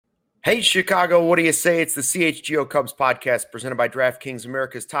Hey, Chicago, what do you say? It's the CHGO Cubs podcast presented by DraftKings,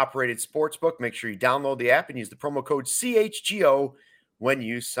 America's top-rated sportsbook. Make sure you download the app and use the promo code CHGO when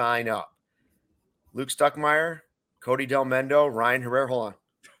you sign up. Luke Stuckmeyer, Cody Del Mendo, Ryan Herrera. Hold on.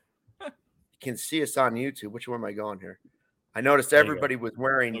 You can see us on YouTube. Which way am I going here? I noticed everybody was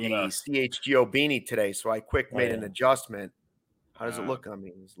wearing the CHGO beanie today, so I quick made an adjustment. How does it look on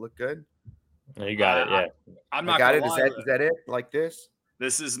me? Does it look good? You got it, yeah. I'm not gonna lie. Is that it? Like this?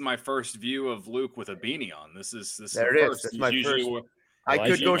 This is my first view of Luke with a beanie on. This is there it is. That's my first. I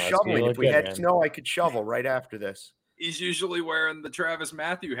could go shoveling if we had snow. I could shovel right after this. He's usually wearing the Travis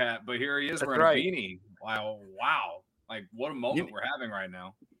Matthew hat, but here he is wearing a beanie. Wow! Like what a moment we're having right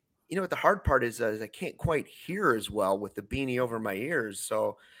now. You know what the hard part is I can't quite hear as well with the beanie over my ears,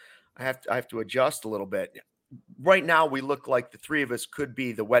 so I have to adjust a little bit. Right now, we look like the three of us could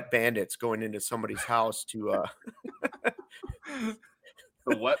be the wet bandits going into somebody's house to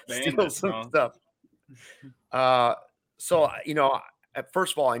the wet bandits, steal some stuff. So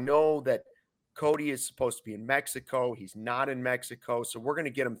first of all, I know that Cody is supposed to be in Mexico. He's not in Mexico, so we're going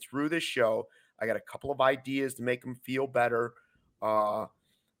to get him through this show. I got a couple of ideas to make him feel better.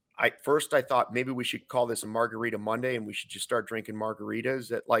 I thought maybe we should call this a Margarita Monday, and we should just start drinking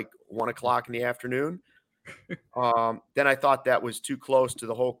margaritas at like 1:00 in the afternoon. Then I thought that was too close to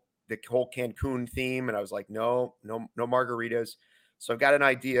the whole Cancun theme, and I was like, no margaritas. So I've got an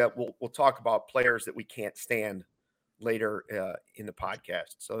idea. We'll talk about players that we can't stand later in the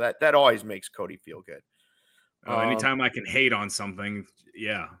podcast. So that always makes Cody feel good. Anytime I can hate on something,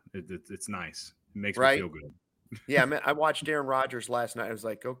 it's nice. It makes me feel good. Yeah, man, I watched Aaron Rodgers last night. I was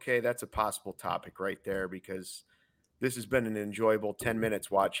like, okay, that's a possible topic right there, because this has been an enjoyable 10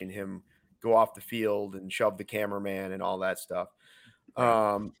 minutes watching him go off the field and shove the cameraman and all that stuff.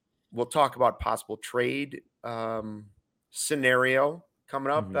 We'll talk about possible trade scenario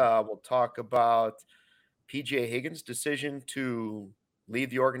coming up. We'll talk about PJ Higgins' decision to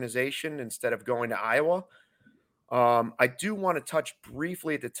leave the organization instead of going to Iowa. I do want to touch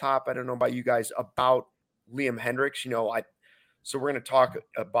briefly at the top, I don't know about you guys, about Liam Hendriks. So we're going to talk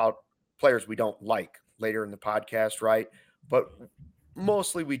about players we don't like later in the podcast, right? But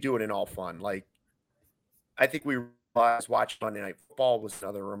mostly we do it in all fun. Like, I think we realized watching Monday Night Football was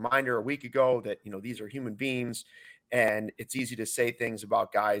another reminder a week ago that, these are human beings, and it's easy to say things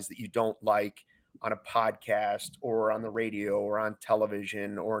about guys that you don't like on a podcast or on the radio or on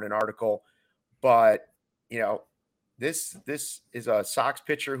television or in an article. But, this is a Sox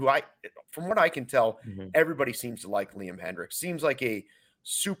pitcher who from what I can tell, everybody seems to like Liam Hendriks. Seems like a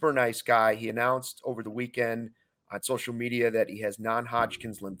super nice guy. He announced over the weekend on social media that he has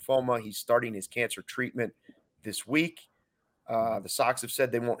non-Hodgkin's lymphoma. He's starting his cancer treatment this week. The Sox have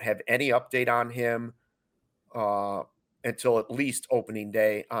said they won't have any update on him until at least opening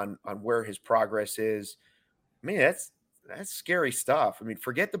day on where his progress is. I mean, that's scary stuff. I mean,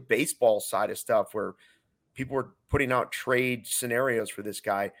 forget the baseball side of stuff where people were putting out trade scenarios for this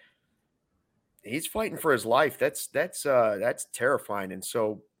guy. He's fighting for his life. That's terrifying. And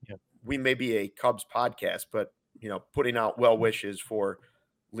so we may be a Cubs podcast, but putting out well wishes for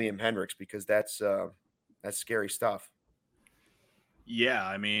Liam Hendriks, because that's scary stuff. Yeah,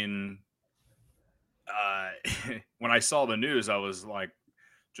 I mean, when I saw the news, I was like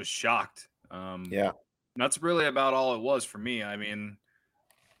just shocked. That's really about all it was for me. I mean,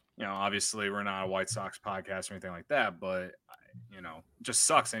 obviously we're not a White Sox podcast or anything like that, but it just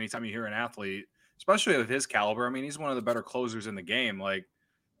sucks anytime you hear an athlete, especially with his caliber. I mean, he's one of the better closers in the game. Like,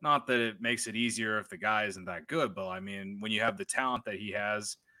 not that it makes it easier if the guy isn't that good, but I mean, when you have the talent that he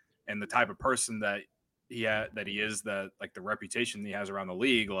has and the type of person that he is, that like the reputation he has around the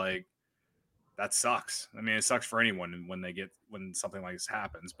league, like that sucks. I mean, it sucks for anyone when something like this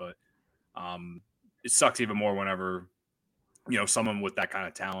happens, but it sucks even more whenever, someone with that kind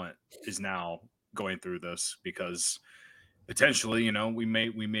of talent is now going through this, because potentially, we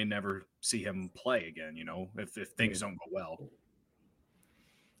may never see him play again, if things don't go well.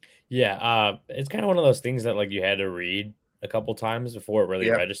 Yeah, it's kind of one of those things that like you had to read a couple times before it really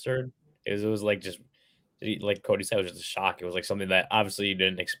registered. It was like just like Cody said, it was just a shock. It was like something that obviously you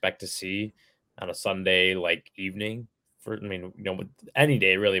didn't expect to see on a Sunday like evening. Any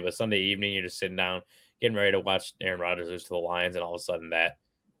day really, but Sunday evening you're just sitting down getting ready to watch Aaron Rodgers lose to the Lions, and all of a sudden that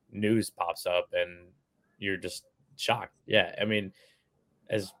news pops up and you're just shocked. Yeah, I mean,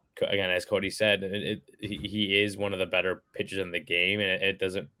 as Cody said, he is one of the better pitchers in the game, and it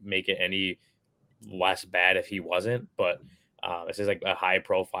doesn't make it any less bad if he wasn't. But this is like a high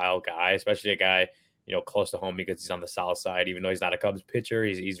profile guy, especially a guy close to home, because he's on the south side. Even though he's not a Cubs pitcher,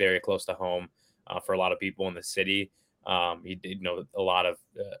 he's very close to home for a lot of people in the city. He did a lot of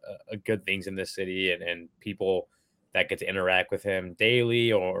good things in this city, and people that get to interact with him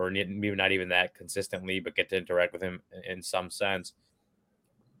daily, or maybe not even that consistently, but get to interact with him in some sense.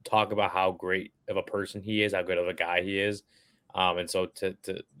 Talk about how great of a person he is, how good of a guy he is. And so to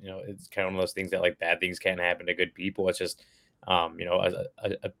it's kind of one of those things that like bad things can't happen to good people. It's just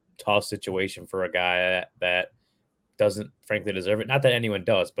a tough situation for a guy that doesn't frankly deserve it. Not that anyone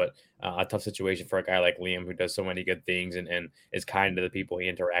does, but a tough situation for a guy like Liam who does so many good things and is kind to the people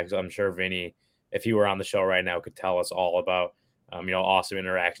he interacts with. I'm sure Vinny, if he were on the show right now, could tell us all about awesome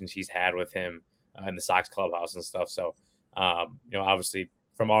interactions he's had with him in the Sox clubhouse and stuff. So obviously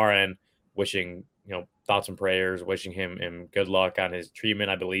from our end, wishing thoughts and prayers, wishing him good luck on his treatment.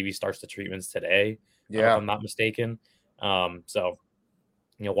 I believe he starts the treatments today, if I'm not mistaken. So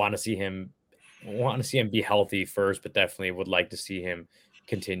want to see him be healthy first, but definitely would like to see him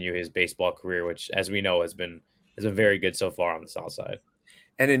continue his baseball career, which, as we know, has been very good so far on the South Side.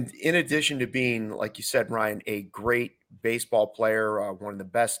 And in addition to being, like you said, Ryan, a great baseball player, one of the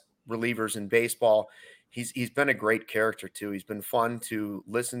best relievers in baseball, he's been a great character too. He's been fun to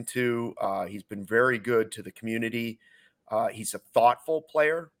listen to. He's been very good to the community. He's a thoughtful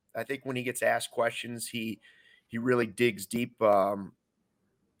player. I think when he gets asked questions, he really digs deep,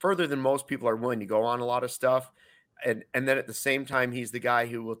 further than most people are willing to go on a lot of stuff. And then at the same time, he's the guy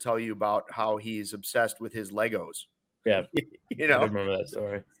who will tell you about how he's obsessed with his Legos. Yeah. I remember that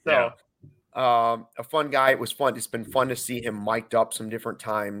story. So, a fun guy. It was fun. It's been fun to see him mic'd up some different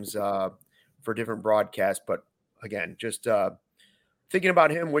times for different broadcasts. But again, just thinking about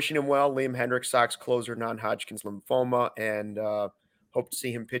him, wishing him well. Liam Hendriks, Sox closer, non-Hodgkin's lymphoma, and hope to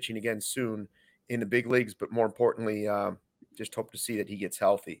see him pitching again soon in the big leagues. But more importantly, just hope to see that he gets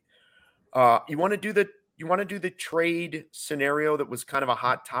healthy. You want to do the trade scenario that was kind of a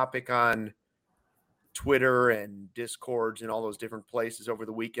hot topic on Twitter and Discords and all those different places over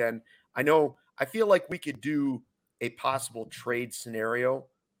the weekend. I feel like we could do a possible trade scenario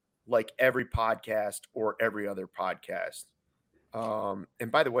like every podcast or every other podcast.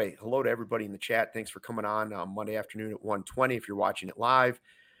 And by the way, hello to everybody in the chat. Thanks for coming on Monday afternoon at 1:20 if you're watching it live.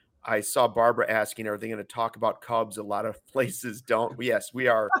 I saw Barbara asking, are they going to talk about Cubs? A lot of places don't. Yes, we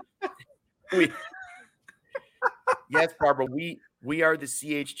are. Yes, Barbara, we are the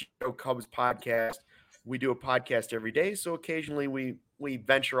CHGO Cubs podcast. We do a podcast every day, so occasionally we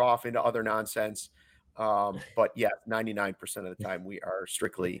venture off into other nonsense. But yeah, 99% of the time we are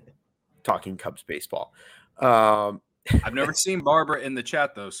strictly talking Cubs baseball. I've never seen Barbara in the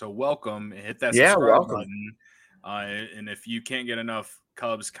chat though, so welcome. Hit that subscribe button. And if you can't get enough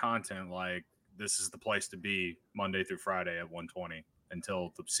Cubs content, like this is the place to be Monday through Friday at 1:20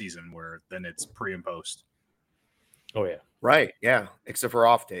 until the season, where then it's pre and post. Oh yeah. Right. Yeah. Except for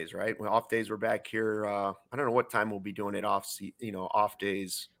off days, right? When off days, we're back here. I don't know what time we'll be doing it off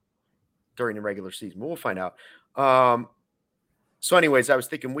days during the regular season, but we'll find out. So anyways, I was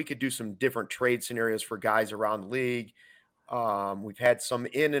thinking we could do some different trade scenarios for guys around the league. We've had some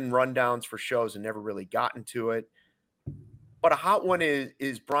in and rundowns for shows and never really gotten to it. But a hot one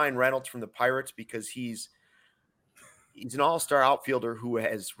is Bryan Reynolds from the Pirates, because he's an all-star outfielder who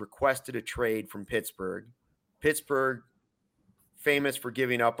has requested a trade from Pittsburgh. Pittsburgh, famous for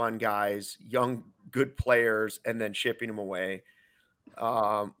giving up on guys, young, good players, and then shipping them away.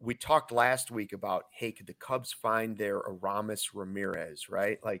 We talked last week about, hey, could the Cubs find their Aramis Ramirez,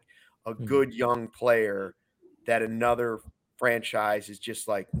 right? Like a good young player that another franchise is just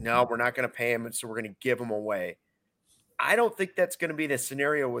like, no, we're not going to pay him, and so we're going to give him away. I don't think that's going to be the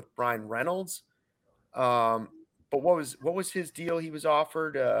scenario with Bryan Reynolds. But what was his deal he was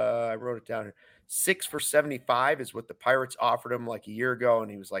offered? I wrote it down here. 6 for $75 is what the Pirates offered him like a year ago, and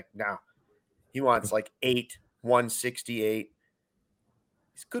he was like, no, he wants like 8, 168.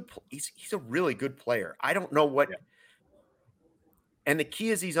 He's good. He's a really good player. I don't know what. Yeah. And the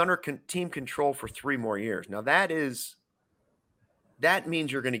key is he's under team control for 3 more years. Now that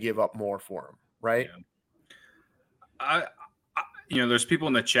means you're going to give up more for him, right? Yeah. There's people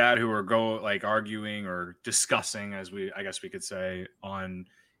in the chat who are arguing or discussing, I guess we could say, on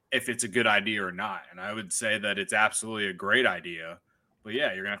if it's a good idea or not. And I would say that it's absolutely a great idea. But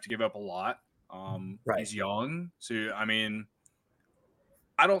yeah, you're gonna have to give up a lot. Right. He's young, so I mean,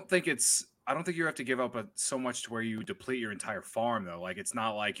 I don't think you have to give up so much to where you deplete your entire farm though. Like it's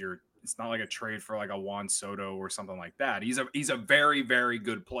not like a trade for like a Juan Soto or something like that. He's a very, very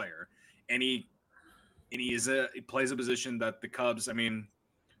good player, and he plays a position that the Cubs, I mean,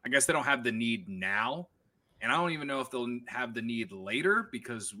 I guess they don't have the need now, and I don't even know if they'll have the need later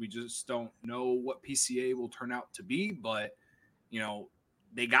because we just don't know what PCA will turn out to be. But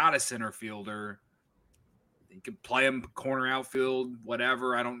they got a center fielder. You could play him corner outfield,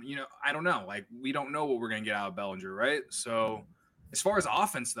 whatever. I don't know. Like, we don't know what we're going to get out of Bellinger, right? So as far as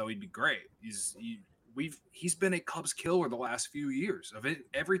offense, though, he'd be great. He's been a Cubs killer the last few years.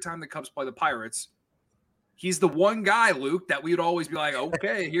 Every time the Cubs play the Pirates, he's the one guy, Luke, that we would always be like,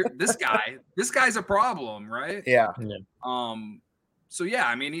 okay, here, this guy's a problem, right? Yeah. So yeah,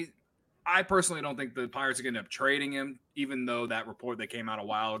 I mean, I personally don't think the Pirates are going to end up trading him, even though that report that came out a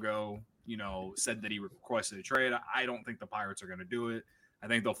while ago, said that he requested a trade. I don't think the Pirates are going to do it. I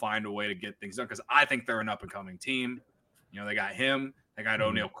think they'll find a way to get things done because I think they're an up and coming team. They got him. They got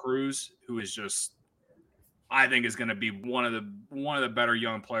O'Neal Cruz, who is just, I think, is going to be one of the better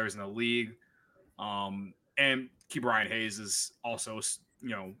young players in the league. And Bryan Hayes is also,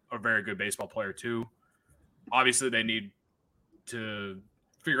 a very good baseball player too. Obviously, they need to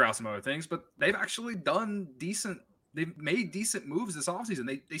figure out some other things, but they've actually done decent. They've made decent moves this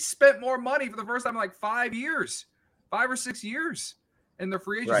offseason. They spent more money for the first time in like 5 or 6 years in their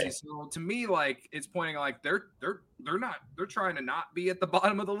free agency. Right. So to me, like, it's pointing like they're trying to not be at the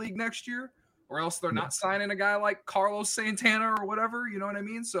bottom of the league next year, or else they're not signing a guy like Carlos Santana or whatever. You know what I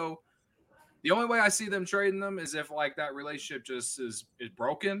mean? So the only way I see them trading them is if like that relationship just is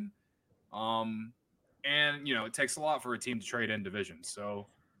broken. And it takes a lot for a team to trade in division. So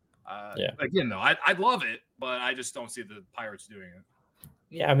again, though, I'd love it, but I just don't see the Pirates doing it.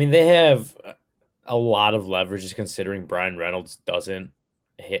 Yeah, I mean, they have a lot of leverage just considering Bryan Reynolds doesn't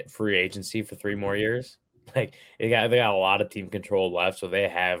hit free agency for 3 more years. Like they got a lot of team control left, so they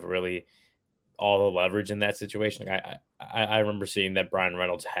have really all the leverage in that situation. Like I remember seeing that Bryan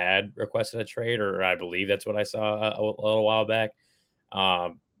Reynolds had requested a trade, or I believe that's what I saw a little while back.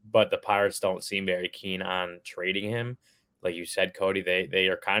 But the Pirates don't seem very keen on trading him. Like you said, Cody, they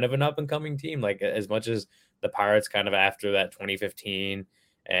are kind of an up and coming team. Like as much as the Pirates kind of after that 2015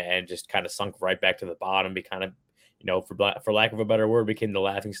 and just kind of sunk right back to the bottom, be kind of, for lack of a better word, became the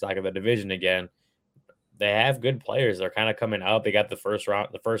laughing stock of the division again. They have good players. They're kind of coming out. They got the first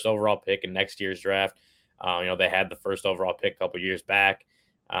overall pick in next year's draft. They had the first overall pick a couple years back.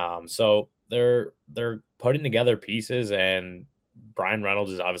 So they're putting together pieces, and Bryan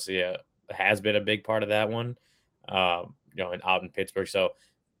Reynolds is obviously has been a big part of that one. Out in Pittsburgh. So,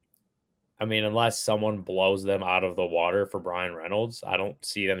 I mean, unless someone blows them out of the water for Bryan Reynolds, I don't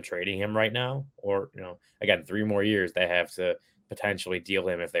see them trading him right now. Or, again, 3 more years, they have to potentially deal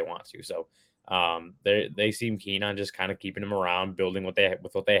him if they want to. So, they seem keen on just kind of keeping him around, building with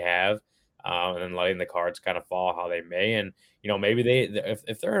what they have, and then letting the cards kind of fall how they may. And maybe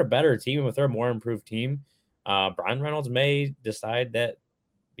if they're a better team, if they're a more improved team, Bryan Reynolds may decide that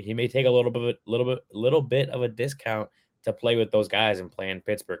he may take a little bit of a discount to play with those guys and play in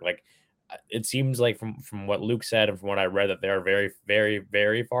Pittsburgh. Like it seems like from what Luke said and from what I read that they're very, very,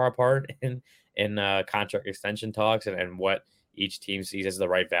 very far apart in contract extension talks and what each team sees as the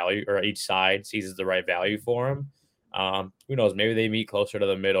right value, or each side sees as the right value for him. Who knows? Maybe they meet closer to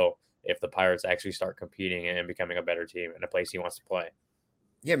the middle if the Pirates actually start competing and becoming a better team in a place he wants to play.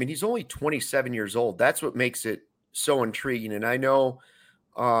 Yeah, I mean, he's only 27 years old. That's what makes it so intriguing. And I know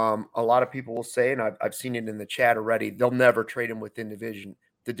a lot of people will say, and I've seen it in the chat already, they'll never trade him within the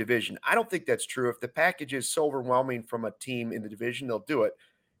division. I don't think that's true. If the package is so overwhelming from a team in the division, they'll do it.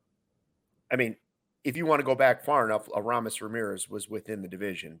 I mean, if you want to go back far enough, Aramis Ramirez was within the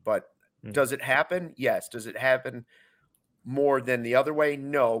division. But does it happen? Yes. Does it happen more than the other way?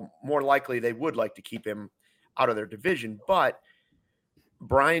 No. More likely they would like to keep him out of their division. But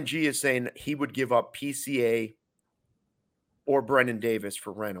Brian G is saying he would give up PCA or Brennan Davis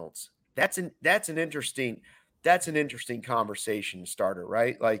for Reynolds. That's an interesting conversation starter,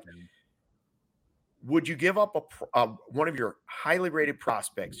 right? Like, would you give up one of your highly rated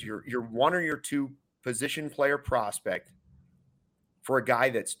prospects, your 1 or your 2 position player prospect, for a guy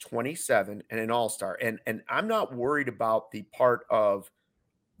that's 27 and an all-star? And I'm not worried about the part of,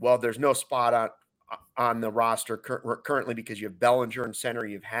 well, there's no spot on the roster currently because you have Bellinger in center,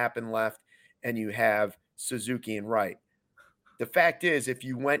 you have Happen left, and you have Suzuki and right. The fact is, if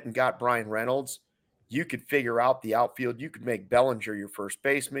you went and got Bryan Reynolds, you could figure out the outfield. You could make Bellinger your first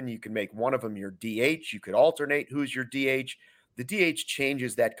baseman. You could make one of them your DH. You could alternate who's your DH. The DH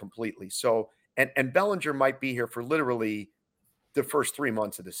changes that completely. So, and Bellinger might be here for literally the first 3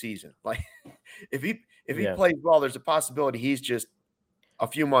 months of the season. Like if he plays well, there's a possibility he's just a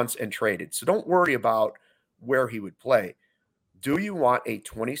few months and traded. So don't worry about where he would play. Do you want a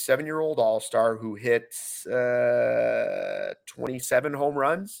 27-year-old all-star who hits 27 home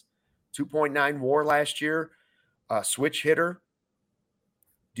runs, 2.9 WAR last year, a switch hitter?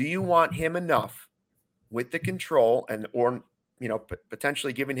 Do you want him enough with the control or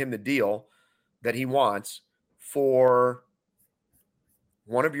potentially giving him the deal that he wants for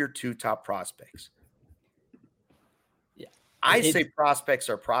one of your two top prospects? Yeah. I say prospects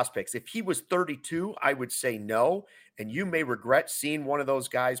are prospects. If he was 32, I would say no. And you may regret seeing one of those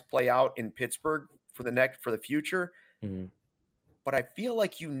guys play out in Pittsburgh for the future. Mm-hmm. But I feel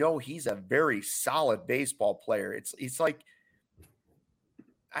like he's a very solid baseball player. It's like,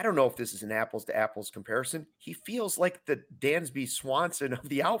 I don't know if this is an apples to apples comparison. He feels like the Dansby Swanson of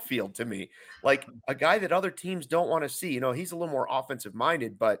the outfield to me, like a guy that other teams don't want to see. He's a little more offensive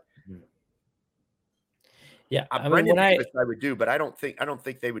minded, but yeah, I mean, Brendan Davis I would do, but I don't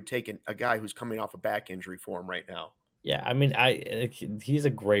think they would take a guy who's coming off a back injury for him right now. Yeah, I mean, he's a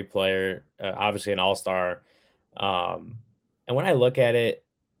great player, obviously an all-star. And when I look at it,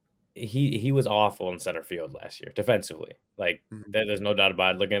 he was awful in center field last year defensively. Like there's no doubt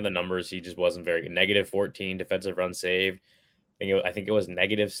about it. Looking at the numbers, he just wasn't very good. -14 defensive runs saved. I think it was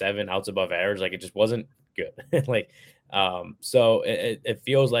 -7 outs above average. Like it just wasn't good. Like, so it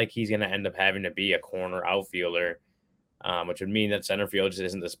feels like he's going to end up having to be a corner outfielder, which would mean that center field just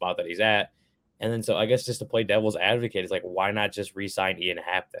isn't the spot that he's at. And then so I guess just to play devil's advocate, it's like, why not just re-sign Ian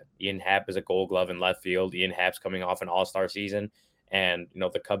Happ then? Ian Happ is a Gold Glove in left field. Ian Happ's coming off an all-star season. And,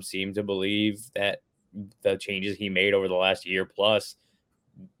 the Cubs seem to believe that the changes he made over the last year plus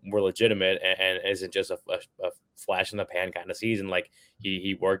were legitimate and isn't just a flash in the pan kind of season. Like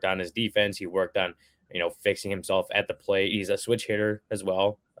he worked on his defense. He worked on, fixing himself at the plate. He's a switch hitter as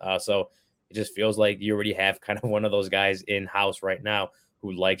well. So it just feels like you already have kind of one of those guys in house right now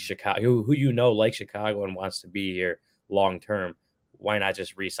who likes Chicago, who likes Chicago and wants to be here long term. Why not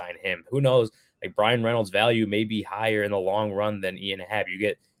just re-sign him? Who knows? Like Bryan Reynolds' value may be higher in the long run than Ian Happ. You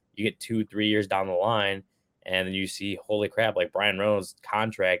get 2-3 years down the line, and then you see, holy crap! Like Bryan Reynolds'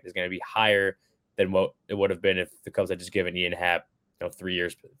 contract is going to be higher than what it would have been if the Cubs had just given Ian Happ, 3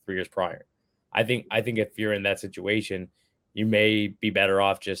 years prior. I think if you're in that situation, you may be better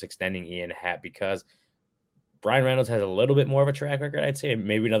off just extending Ian Happ because Bryan Reynolds has a little bit more of a track record, I'd say,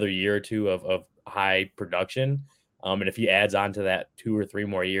 maybe another year or two of high production. And if he adds on to that 2 or 3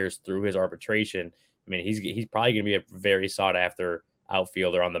 more years through his arbitration, I mean, he's probably going to be a very sought after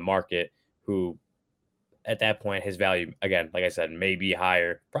outfielder on the market who at that point, his value, again, like I said, may be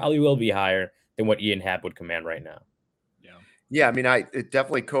higher, probably will be higher than what Ian Happ would command right now. Yeah. I mean, it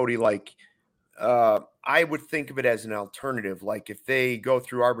definitely, Cody, like, I would think of it as an alternative. Like if they go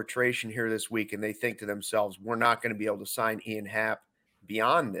through arbitration here this week and they think to themselves, we're not going to be able to sign Ian Happ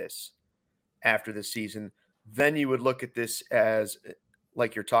beyond this after the season, then you would look at this as,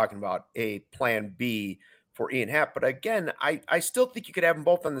 like you're talking about, a plan B for Ian Happ. But again, I still think you could have them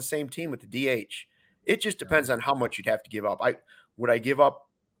both on the same team with the DH. It just depends on how much you'd have to give up. Would I give up,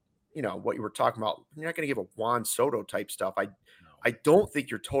 what you were talking about? You're not going to give up Juan Soto type stuff. I don't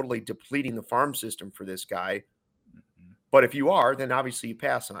think you're totally depleting the farm system for this guy. But if you are, then obviously you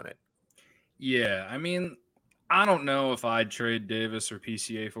pass on it. Yeah, I mean, I don't know if I'd trade Davis or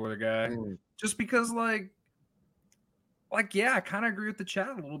PCA for the guy. Just because, yeah, I kind of agree with the chat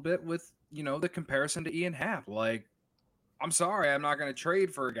a little bit with, the comparison to Ian Happ. Like, I'm sorry, I'm not going to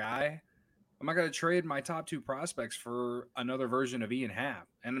trade for a guy. I'm not going to trade my top 2 prospects for another version of Ian Happ.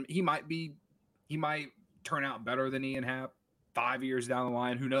 And he might turn out better than Ian Happ 5 years down the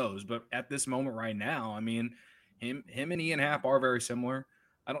line. Who knows? But at this moment right now, I mean, him and Ian Happ are very similar.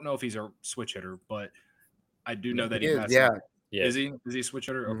 I don't know if he's a switch hitter, but I do know that he has. Yeah. Is he a switch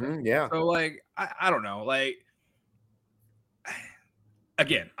hitter? Okay. Yeah. So, I don't know.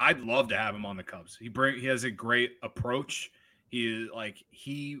 Again, I'd love to have him on the Cubs. He has a great approach. He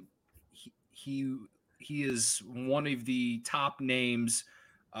is one of the top names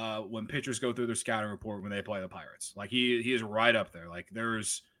when pitchers go through their scouting report when they play the Pirates. Like he is right up there. Like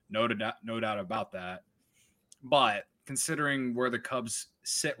there's no doubt about that. But considering where the Cubs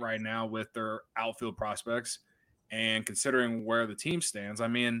sit right now with their outfield prospects and considering where the team stands, I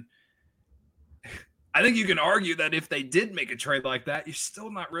mean, I think you can argue that if they did make a trade like that, you're still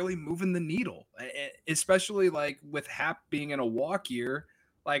not really moving the needle, especially with Happ being in a walk year.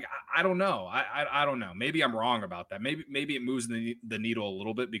 I don't know. I don't know. Maybe I'm wrong about that. Maybe it moves the needle a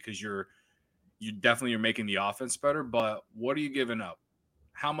little bit because you're making the offense better. But what are you giving up?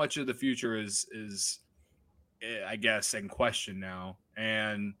 How much of the future is I guess in question now?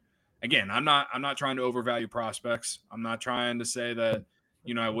 And again, I'm not trying to overvalue prospects. I'm not trying to say that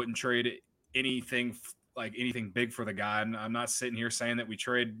I wouldn't trade anything big for the guy. And I'm not sitting here saying that we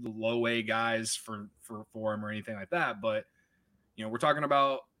trade low A guys for him or anything like that. But we're talking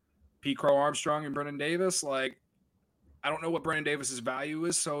about Pete Crow Armstrong and Brendan Davis. I don't know what Brendan Davis's value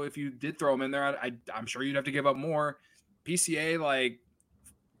is. So if you did throw him in there, I'm sure you'd have to give up more. PCA,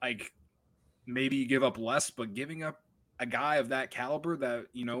 maybe you give up less, but giving up a guy of that caliber that,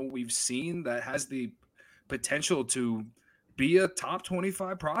 we've seen that has the potential to be a top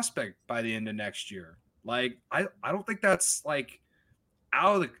 25 prospect by the end of next year. Like, I don't think that's like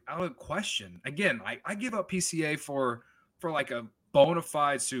out of the question. Again, I give up PCA for like a bona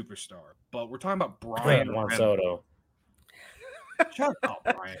fide superstar, but we're talking about Bryan Reynolds. Soto. Shut up,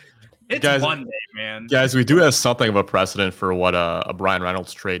 Bryan. It's Monday, man. Guys, we do have something of a precedent for what a Bryan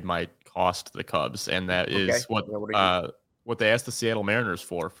Reynolds trade might cost the Cubs, and that is what they asked the Seattle Mariners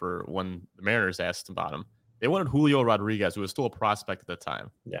for when the Mariners asked about him. They wanted Julio Rodriguez, who was still a prospect at the time.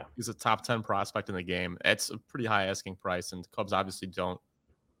 Yeah. He's a top 10 prospect in the game. That's a pretty high asking price, and the Cubs obviously don't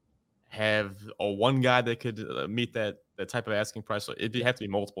have one guy that could meet that type of asking price. So it'd have to be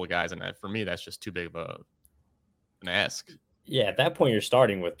multiple guys, and for me, that's just too big of an ask. Yeah, at that point, you're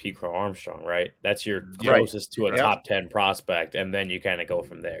starting with Pete Crow Armstrong, right? That's your closest to a top 10 prospect, and then you kind of go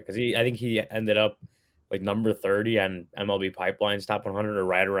from there. Because I think he ended up like number 30 on MLB Pipeline's top 100, or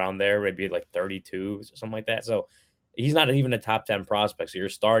right around there, maybe like 32 or something like that. So he's not even a top 10 prospect. So you're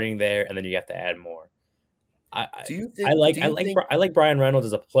starting there, and then you have to add more. I like Bryan Reynolds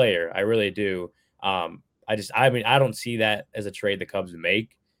as a player. I really do. I don't see that as a trade the Cubs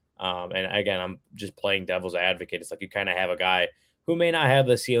make. And again, I'm just playing devil's advocate. It's like you kind of have a guy who may not have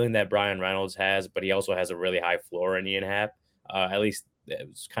the ceiling that Bryan Reynolds has, but he also has a really high floor in Ian Happ. At least it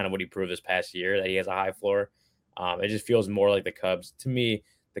was kind of what he proved this past year, that he has a high floor. It just feels more like the Cubs. To me,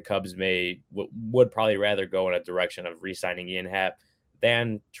 the Cubs would probably rather go in a direction of re-signing Ian Happ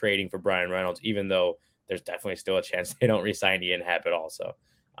than trading for Bryan Reynolds, even though there's definitely still a chance they don't re-sign Ian Happ at all. So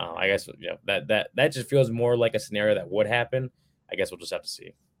I guess that just feels more like a scenario that would happen. I guess we'll just have to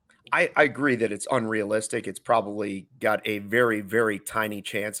see. I agree that it's unrealistic. It's probably got a very, very tiny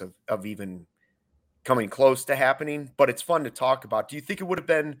chance of even coming close to happening, but it's fun to talk about. Do you think it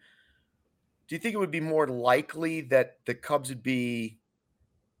would be more likely that the Cubs would be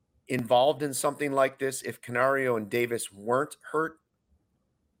involved in something like this if Canario and Davis weren't hurt,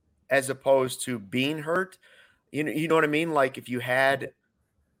 as opposed to being hurt? You know what I mean? Like if you had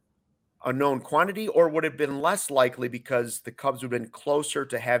a known quantity, or would it have been less likely because the Cubs would have been closer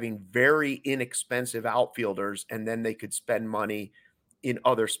to having very inexpensive outfielders, and then they could spend money in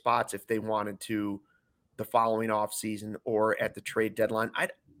other spots if they wanted to the following offseason or at the trade deadline? I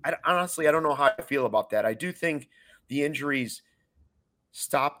honestly, I don't know how I feel about that. I do think the injuries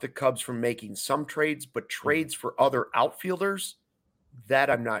stopped the Cubs from making some trades, but trades for other outfielders, that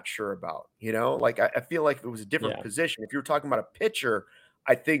I'm not sure about. Like I feel like if it was a different position, if you're talking about a pitcher,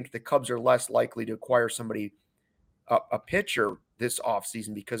 I think the Cubs are less likely to acquire somebody, a pitcher this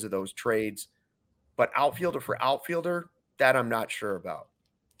offseason because of those trades. But outfielder for outfielder, that I'm not sure about.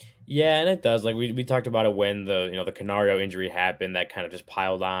 Yeah, and it does. Like we talked about it when the Canario injury happened, that kind of just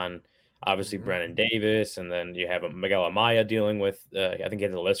piled on. Obviously, Brennan Davis, and then you have Miguel Amaya dealing with, I think he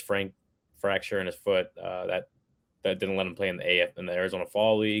had a Lisfranc Frank fracture in his foot that didn't let him play in the Arizona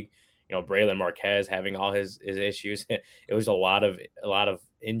Fall League. Braylon Marquez having all his issues. It was a lot of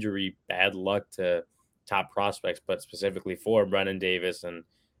injury, bad luck to top prospects, but specifically for Brennan Davis and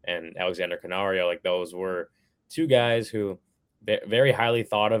Alexander Canario. Like those were two guys who very highly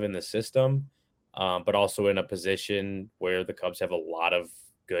thought of in the system, but also in a position where the Cubs have a lot of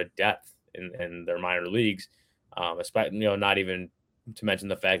good depth in their minor leagues. Especially, not even to mention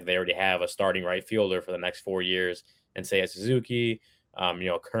the fact that they already have a starting right fielder for the next 4 years and Seiya Suzuki.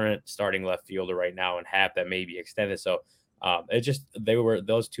 Current starting left fielder right now and Happ that may be extended. So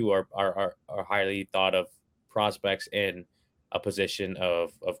those two are highly thought of prospects in a position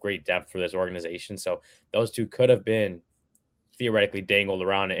of great depth for this organization. So those two could have been theoretically dangled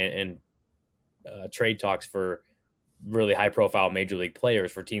around in trade talks for really high profile major league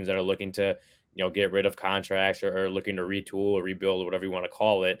players, for teams that are looking to, get rid of contracts or looking to retool or rebuild or whatever you want to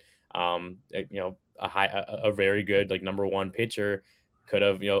call it. A very good, like, number one pitcher could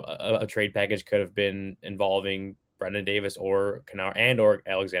have, a trade package could have been involving Brendan Davis or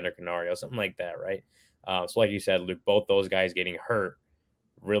Alexander Canario, something like that, right? So like you said, Luke, both those guys getting hurt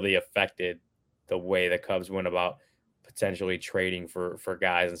really affected the way the Cubs went about potentially trading for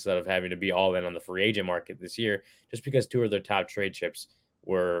guys instead of having to be all in on the free agent market this year, just because two of their top trade chips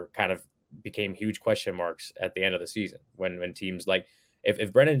became huge question marks at the end of the season when teams like,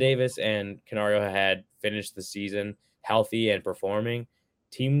 if Brendan Davis and Canario had finished the season healthy and performing,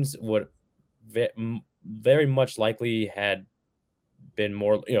 teams would very much likely had been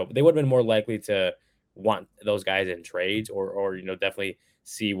more, they would have been more likely to want those guys in trades or definitely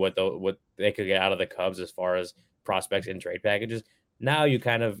see what they could get out of the Cubs as far as prospects in trade packages. Now you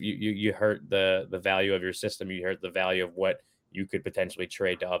kind of you hurt the value of your system. You hurt the value of what you could potentially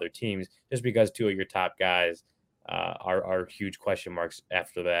trade to other teams just because two of your top guys are huge question marks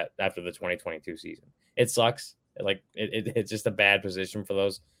after the 2022 season. It sucks. Like it's just a bad position for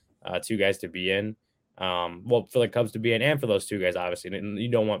those two guys to be in. Well, for the Cubs to be in, and for those two guys, obviously, you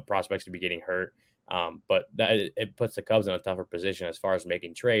don't want prospects to be getting hurt. But it puts the Cubs in a tougher position as far as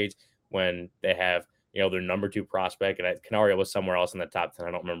making trades when they have, their number 2 prospect, and Canario was somewhere else in the top 10.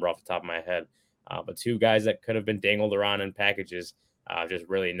 I don't remember off the top of my head. But two guys that could have been dangled around in packages, just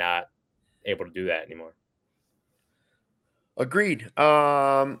really not able to do that anymore. Agreed.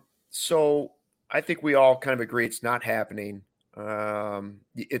 So I think we all kind of agree it's not happening.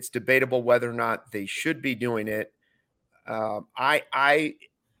 It's debatable whether or not they should be doing it. I,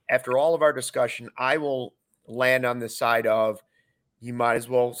 after all of our discussion, I will land on the side of you might as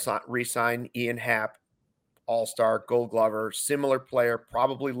well re-sign Ian Happ, All-Star, Gold Glover, similar player,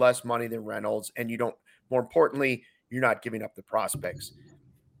 probably less money than Reynolds, and more importantly, you're not giving up the prospects.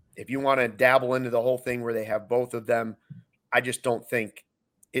 If you want to dabble into the whole thing where they have both of them, I just don't think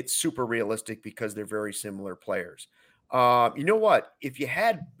it's super realistic because they're very similar players. You know what? If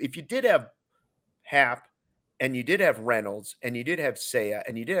you did have Happ, and you did have Reynolds, and you did have Seiya,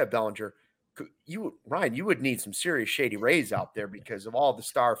 and you did have Bellinger, Ryan, you would need some serious Shady Rays out there because of all the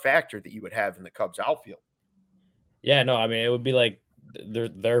star factor that you would have in the Cubs outfield. Yeah, no, I mean, it would be like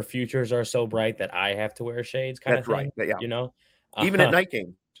their futures are so bright that I have to wear shades kind of thing, right. Yeah. You Even at night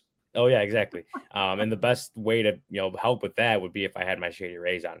game. Oh yeah, exactly. And the best way to help with that would be if I had my Shady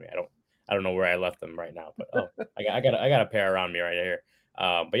Rays on me. I don't know where I left them right now, but I got a pair around me right here.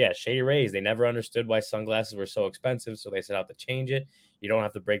 But yeah, Shady Rays, they never understood why sunglasses were so expensive, so they set out to change it. You don't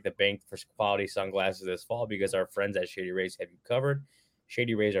have to break the bank for quality sunglasses this fall because our friends at Shady Rays have you covered.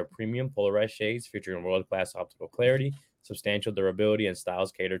 Shady Rays are premium polarized shades featuring world-class optical clarity, substantial durability, and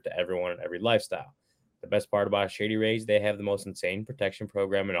styles catered to everyone and every lifestyle. The best part about Shady Rays, they have the most insane protection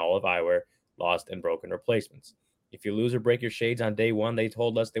program in all of eyewear, lost and broken replacements. If you lose or break your shades on day 1, they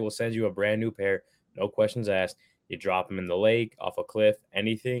told us they will send you a brand new pair, no questions asked. You drop them in the lake, off a cliff,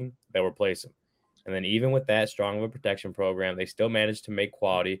 anything, they'll replace them. And then even with that strong of a protection program, they still manage to make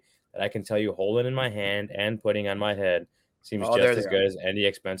quality that I can tell you holding in my hand and putting on my head seems just as good as any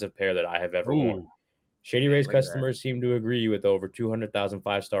expensive pair that I have ever worn. Shady Rays customers seem to agree with over 200,000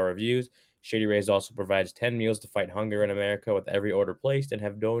 5-star reviews. Shady Rays also provides 10 meals to fight hunger in America with every order placed and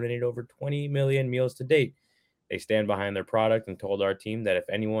have donated over 20 million meals to date. They stand behind their product and told our team that if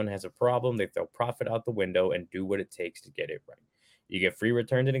anyone has a problem, they throw profit out the window and do what it takes to get it right. You get free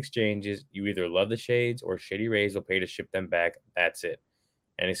returns and exchanges. You either love the shades or Shady Rays will pay to ship them back. That's it.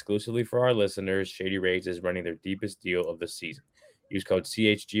 And exclusively for our listeners, Shady Rays is running their deepest deal of the season. Use code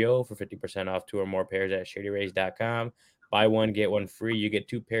CHGO for 50% off 2 or more pairs at shadyrays.com. Buy one, get one free. You get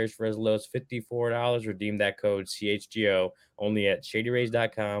 2 pairs for as low as $54. Redeem that code CHGO only at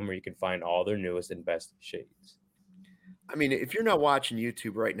shadyrays.com, where you can find all their newest and best shades. I mean, if you're not watching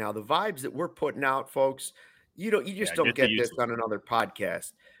YouTube right now, the vibes that we're putting out, folks, you just don't get this on another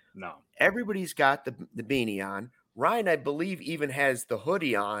podcast. No. Everybody's got the beanie on. Ryan, I believe, even has the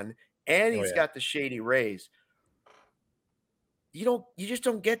hoodie on, and he's got the Shady Rays. You just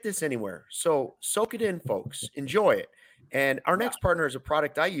don't get this anywhere. So soak it in, folks. Enjoy it. And our next partner is a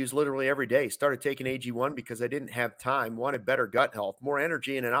product I use literally every day. Started taking AG1 because I didn't have time, wanted better gut health, more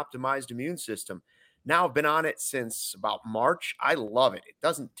energy, and an optimized immune system. Now I've been on it since about March. I love it. It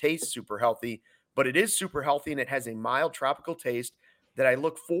doesn't taste super healthy, but it is super healthy, and it has a mild tropical taste that I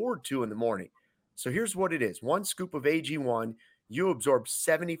look forward to in the morning. So here's what it is. 1 scoop of AG1, you absorb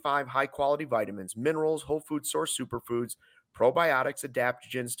 75 high-quality vitamins, minerals, whole food source superfoods, probiotics,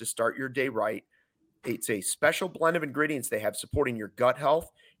 adaptogens to start your day right. It's a special blend of ingredients they have supporting your gut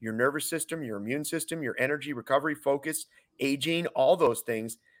health, your nervous system, your immune system, your energy, recovery, focus, aging, all those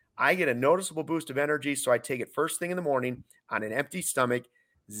things. I get a noticeable boost of energy, so I take it first thing in the morning on an empty stomach.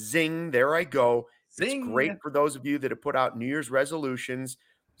 Zing, there I go. Zing. It's great for those of you that have put out New Year's resolutions.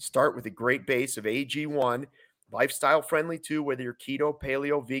 Start with a great base of AG1. Lifestyle friendly too, whether you're keto,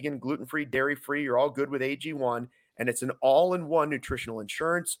 paleo, vegan, gluten-free, dairy-free, you're all good with AG1. And it's an all-in-one nutritional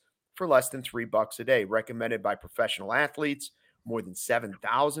insurance for less than $3 a day. Recommended by professional athletes, more than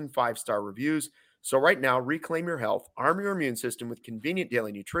 7,000 5-star reviews. So right now, reclaim your health, arm your immune system with convenient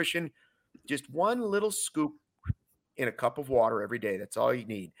daily nutrition. Just 1 little scoop in a cup of water every day. That's all you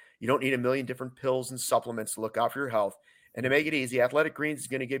need. You don't need a million different pills and supplements to look out for your health. And to make it easy, Athletic Greens is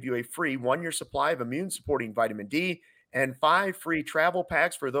going to give you a free 1-year supply of immune-supporting vitamin D and 5 free travel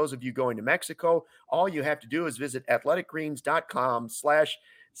packs for those of you going to Mexico. All you have to do is visit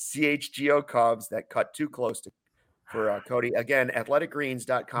athleticgreens.com/CHGO Cubs. That cut too close to for Cody. Again,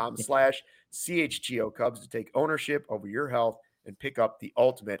 athleticgreens.com/CHGO Cubs to take ownership over your health and pick up the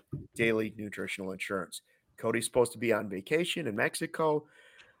ultimate daily nutritional insurance. Cody's supposed to be on vacation in Mexico.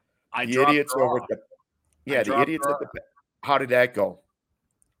 The idiots over at the idiots at the. How did that go?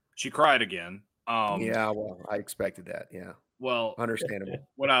 She cried again. Yeah, well, I expected that. Yeah. Well, understandable.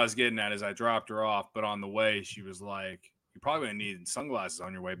 What I was getting at is I dropped her off, but on the way she was like, "You're probably gonna need sunglasses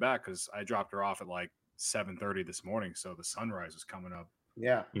on your way back," because I dropped her off at like 7:30 this morning, so the sunrise was coming up.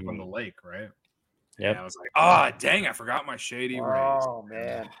 Yeah, from the lake, right? Yeah, I was like, "Ah, dang! I forgot my shady rays." Oh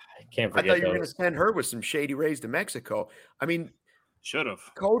man, I can't forget. I thought you were going to send her with some shady rays to Mexico. I mean, should have.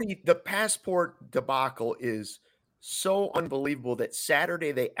 Cody, the passport debacle is so unbelievable that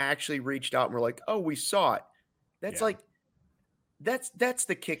Saturday they actually reached out and were like, "Oh, we saw it." That's like that's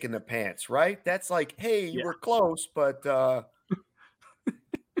the kick in the pants, right? That's like, "Hey, you were close, but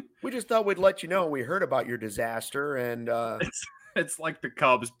we just thought we'd let you know we heard about your disaster." And it's like the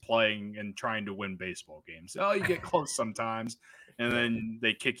Cubs playing and trying to win baseball games. Oh, you get close sometimes, and then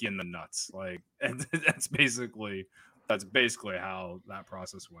they kick you in the nuts. Like, and that's basically how that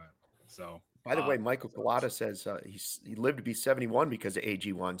process went. So, by the way, Michael Collada says he lived to be 71 because of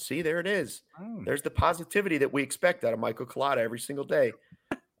AG1. See, there it is. There's the positivity that we expect out of Michael Collada every single day.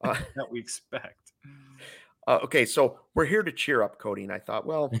 That we expect. Okay, so we're here to cheer up Cody, and I thought,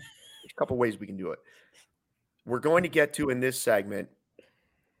 well, there's a couple ways we can do it. We're going to get to in this segment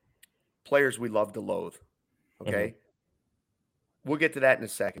players we love to loathe. Okay. We'll get to that in a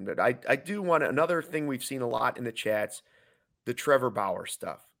second, but I do want another thing we've seen a lot in the chats, the Trevor Bauer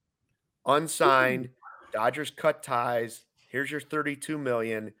stuff. Unsigned, Dodgers cut ties. Here's your $32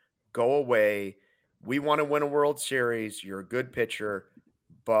 million. Go away. We want to win a World Series. You're a good pitcher,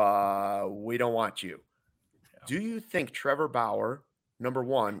 but we don't want you. Yeah. Do you think Trevor Bauer, number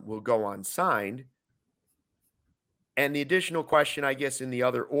one, will go unsigned? And the additional question, I guess, in the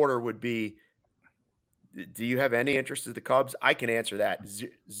other order would be, do you have any interest in the Cubs? I can answer that.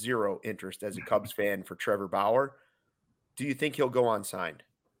 Zero interest as a Cubs fan for Trevor Bauer. Do you think he'll go unsigned?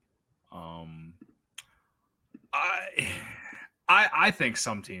 I think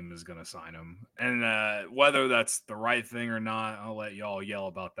some team is going to sign him, and whether that's the right thing or not, I'll let y'all yell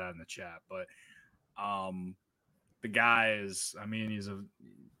about that in the chat. But the guy is, I mean, he's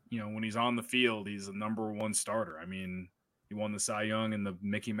when he's on the field, he's a number one starter. I mean, he won the Cy Young in the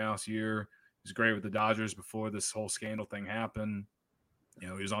Mickey Mouse year. He's great with the Dodgers before this whole scandal thing happened. He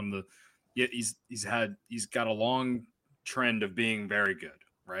was on the, he's got a long trend of being very good,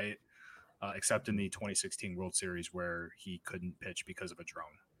 right? Except in the 2016 World Series where he couldn't pitch because of a drone.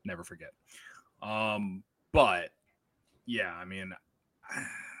 Never forget. But yeah, I mean,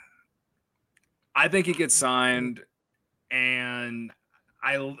 I think he gets signed, and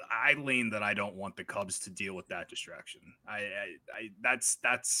I lean that I don't want the Cubs to deal with that distraction. I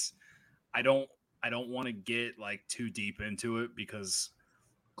don't want to get like too deep into it because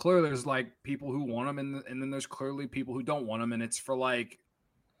clearly there's like people who want him and then there's clearly people who don't want him, and it's for like,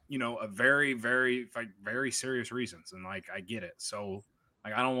 a very, very, like very serious reasons. And like, I get it. So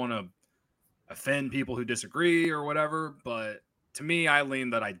like, I don't want to offend people who disagree or whatever, but to me, I lean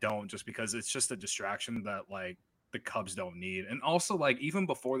that I don't, just because it's just a distraction that like the Cubs don't need. And also like, even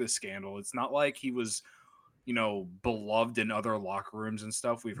before this scandal, it's not like he was, beloved in other locker rooms and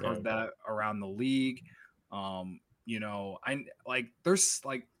stuff. We've heard that around the league. I like, there's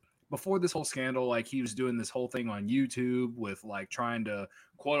like, before this whole scandal, like he was doing this whole thing on YouTube with like trying to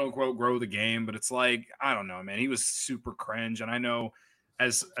quote unquote grow the game. But it's like, I don't know, man, he was super cringe. And I know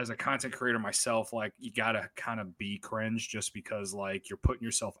as a content creator myself, like you got to kind of be cringe just because like you're putting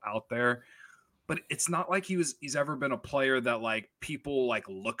yourself out there. But it's not like he's ever been a player that like people like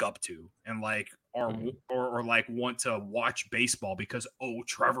look up to and like or like want to watch baseball because, oh,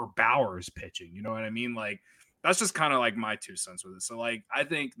 Trevor Bauer is pitching. You know what I mean? Like, that's just kind of like my 2 cents with it. So like, I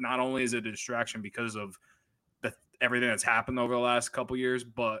think not only is it a distraction because of everything that's happened over the last couple years,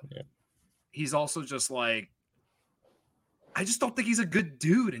 but he's also just like, I just don't think he's a good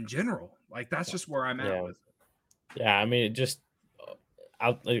dude in general. Like, that's just where I'm at with it. Yeah, I mean, just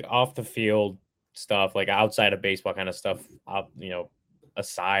out like, off the field stuff, like outside of baseball kind of stuff,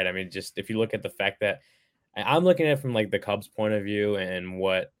 aside. I mean, just if you look at the fact that I'm looking at it from like the Cubs' point of view and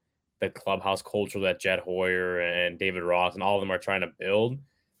what the clubhouse culture that Jed Hoyer and David Ross and all of them are trying to build,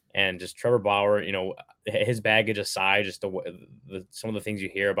 and just Trevor Bauer, his baggage aside, just some of the things you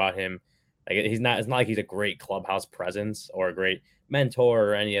hear about him, like it's not like he's a great clubhouse presence or a great mentor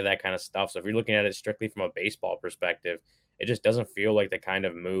or any of that kind of stuff. So if you're looking at it strictly from a baseball perspective, it just doesn't feel like the kind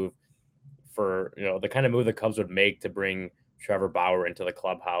of move the kind of move the Cubs would make to bring Trevor Bauer into the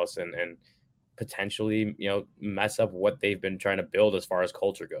clubhouse and potentially, mess up what they've been trying to build as far as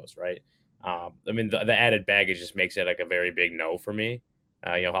culture goes, right? I mean, the added baggage just makes it like a very big no for me.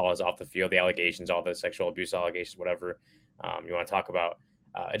 How it's off the field, the allegations, all the sexual abuse allegations, whatever you want to talk about.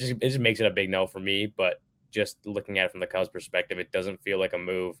 It just makes it a big no for me. But just looking at it from the Cubs' perspective, it doesn't feel like a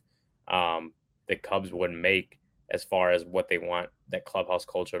move the Cubs would make as far as what they want that clubhouse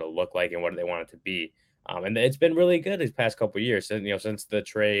culture to look like and what they want it to be. And it's been really good these past couple of years, since the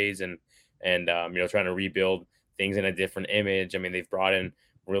trades and trying to rebuild things in a different image. I mean, they've brought in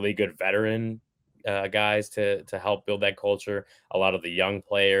really good veteran guys to help build that culture. A lot of the young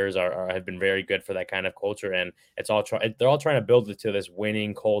players have been very good for that kind of culture, and they're all trying to build it to this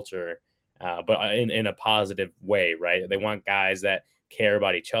winning culture, but in a positive way, right? They want guys that care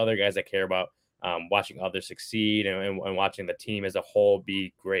about each other, guys that care about watching others succeed and watching the team as a whole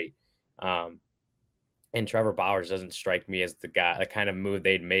be great. And Trevor Bauer doesn't strike me as the kind of move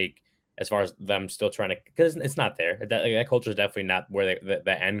they'd make as far as them still trying to, because it's not there. That culture is definitely not where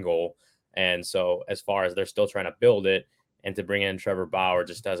the end goal. And so as far as they're still trying to build it, and to bring in Trevor Bauer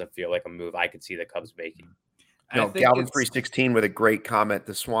just doesn't feel like a move I could see the Cubs making. No, Galvin 316 with a great comment.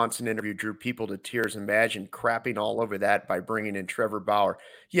 The Swanson interview drew people to tears. Imagine crapping all over that by bringing in Trevor Bauer.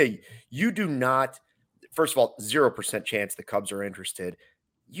 Yeah, you do not. First of all, 0% chance the Cubs are interested.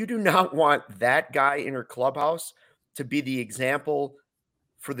 You do not want that guy in your clubhouse to be the example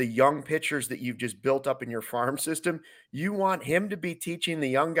for the young pitchers that you've just built up in your farm system. You want him to be teaching the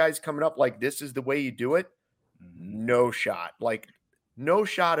young guys coming up like this is the way you do it. No shot. Like no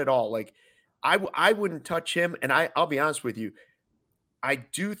shot at all. Like I wouldn't touch him. And I'll be honest with you. I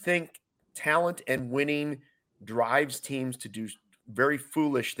do think talent and winning drives teams to do very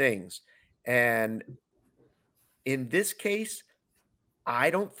foolish things. And in this case, I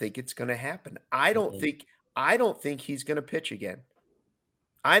don't think it's going to happen. I don't think he's going to pitch again.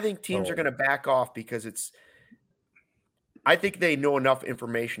 I think teams are going to back off because I think they know enough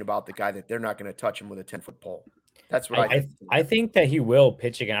information about the guy that they're not going to touch him with a 10-foot pole. That's what I think. I think that he will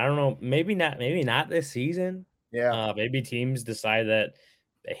pitch again. I don't know. Maybe not this season. Yeah. Maybe teams decide that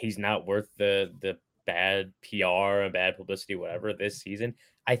he's not worth the bad PR and bad publicity, whatever, this season.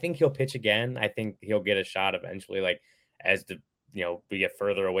 I think he'll pitch again. I think he'll get a shot eventually, like as we get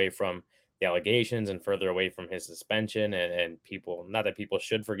further away from the allegations and further away from his suspension and people, not that people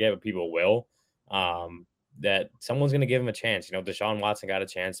should forget, but people will, that someone's going to give him a chance. Deshaun Watson got a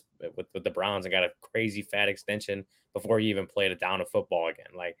chance with the Browns and got a crazy fat extension before he even played a down of football again.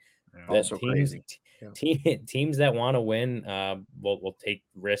 Like teams that want to win will take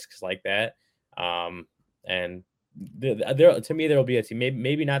risks like that. And to me, there'll be a team,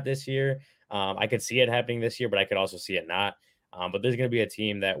 maybe not this year. I could see it happening this year, but I could also see it not. But there's going to be a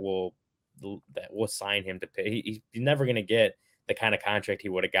team that will sign him to pay. He's never going to get the kind of contract he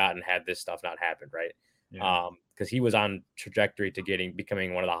would have gotten had this stuff not happened, right? Yeah. Because he was on trajectory to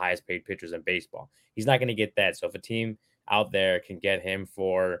becoming one of the highest paid pitchers in baseball. He's not going to get that. So if a team out there can get him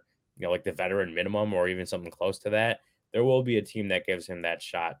for like the veteran minimum or even something close to that, there will be a team that gives him that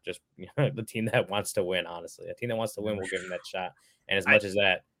shot. Just the team that wants to win, honestly, a team that wants to win will give him that shot. And as much as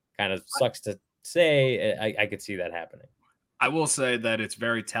that kind of sucks to say, I could see that happening. I will say that it's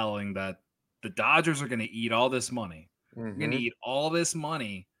very telling that the Dodgers are going to eat all this money. They're going to eat all this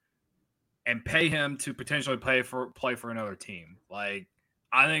money and pay him to potentially play for another team. Like,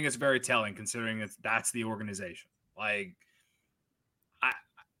 I think it's very telling considering that's the organization. Like,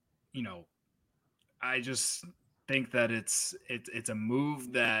 I just think that it's a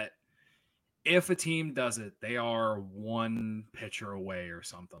move that if a team does it, they are one pitcher away or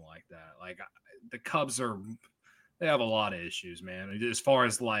something like that. Like the Cubs they have a lot of issues, man. As far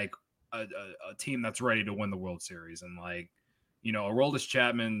as like a team that's ready to win the World Series and like, Aroldis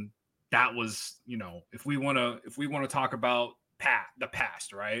Chapman, that was, if we want to talk about the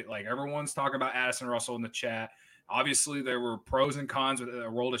past, right? Like everyone's talking about Addison Russell in the chat. Obviously there were pros and cons with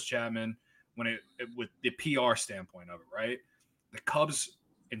Aroldis Chapman when with the PR standpoint of it, right? The Cubs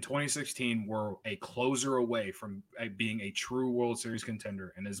in 2016 were a closer away from being a true World Series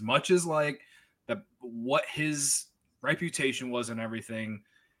contender. And as much as like what his reputation was and everything,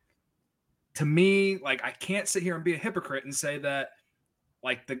 to me, like I can't sit here and be a hypocrite and say that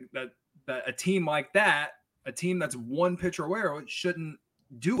like that a team like that, a team that's one pitcher away shouldn't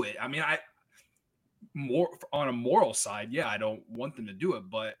do it. I mean, more on a moral side, yeah, I don't want them to do it,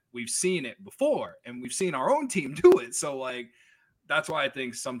 but we've seen it before and we've seen our own team do it. So like, that's why I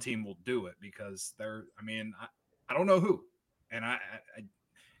think some team will do it because I don't know who, and I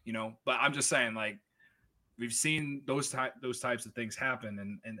but I'm just saying like we've seen those types of things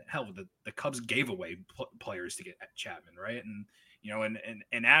happen and hell, the Cubs gave away players to get Chapman, right? And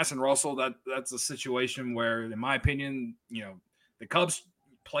and Addison Russell, that's a situation where, in my opinion, the Cubs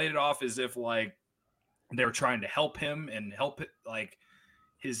played it off as if like they were trying to help him and help like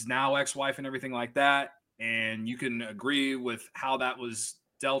his now ex-wife and everything like that. And you can agree with how that was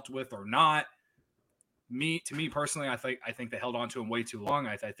dealt with or not. To me personally, I think they held on to him way too long.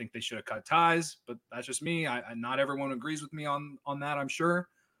 I think they should have cut ties, but that's just me. Not everyone agrees with me on that, I'm sure.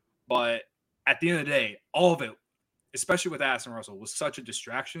 But at the end of the day, all of it, especially with Addison Russell, was such a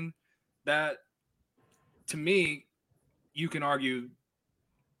distraction that, to me, you can argue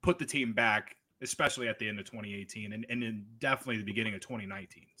put the team back, especially at the end of 2018 and then definitely the beginning of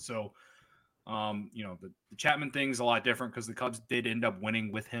 2019. So, the Chapman thing's a lot different because the Cubs did end up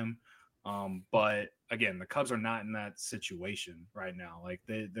winning with him. But again, the Cubs are not in that situation right now. Like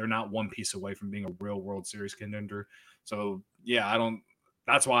they're not one piece away from being a real World Series contender. So yeah,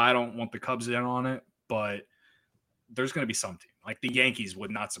 that's why I don't want the Cubs in on it, but there's going to be some team. Like the Yankees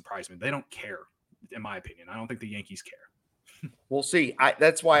would not surprise me. They don't care, in my opinion. I don't think the Yankees care. We'll see.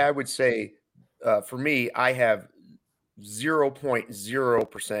 That's why I would say, for me, I have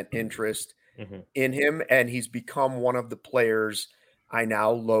 0.0% interest in him, and he's become one of the players I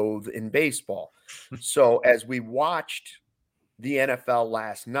now loathe in baseball. So as we watched the NFL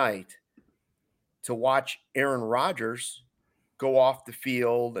last night, to watch Aaron Rodgers go off the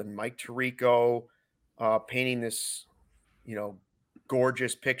field and Mike Tirico painting this,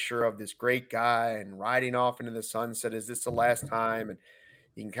 gorgeous picture of this great guy and riding off into the sunset. Is this the last time? And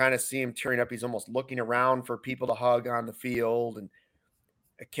you can kind of see him tearing up. He's almost looking around for people to hug on the field. And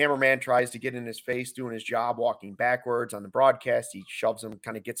a cameraman tries to get in his face doing his job, walking backwards on the broadcast. He shoves him,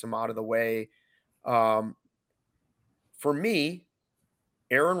 kind of gets him out of the way. For me,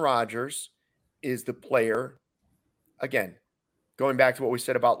 Aaron Rodgers is the player, again, going back to what we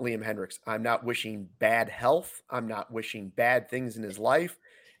said about Liam Hendriks. I'm not wishing bad health. I'm not wishing bad things in his life.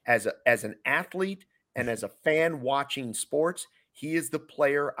 As an athlete and as a fan watching sports, he is the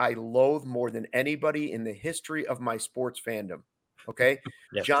player I loathe more than anybody in the history of my sports fandom. Okay?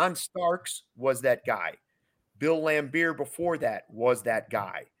 Yes. John Starks was that guy. Bill Laimbeer before that was that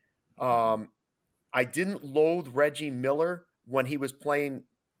guy. I didn't loathe Reggie Miller when he was playing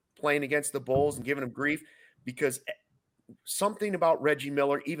against the Bulls and giving him grief, because something about Reggie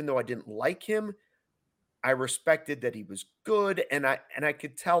Miller, even though I didn't like him, I respected that he was good, and I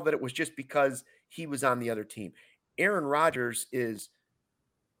could tell that it was just because he was on the other team. Aaron Rodgers is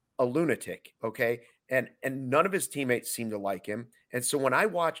a lunatic, okay? And none of his teammates seemed to like him. And so when I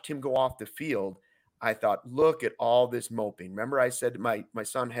watched him go off the field, I thought, look at all this moping. Remember I said my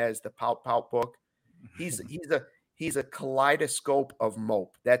son has the Pout Pout book? He's a kaleidoscope of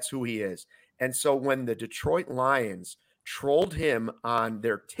mope. That's who he is. And so when the Detroit Lions trolled him on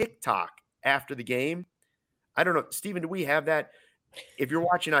their TikTok after the game, I don't know, Steven, do we have that? If you're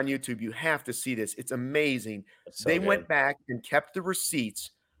watching on YouTube, you have to see this. It's amazing. So they went back and kept the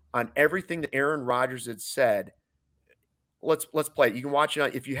receipts on everything that Aaron Rodgers had said. Let's play it. You can watch it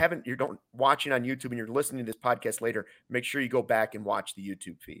on, if you haven't, you're don't watching on YouTube and you're listening to this podcast later, make sure you go back and watch the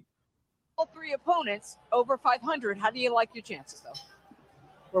YouTube feed. All three opponents over 500. How do you like your chances, though?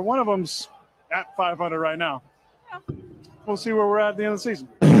 Well, one of them's at 500 right now. Yeah. We'll see where we're at the end of the season.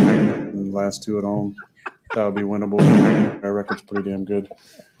 And the last two at home, that would be winnable. Our record's pretty damn good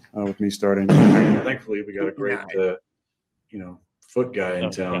with me starting. Thankfully, we got a great, foot guy in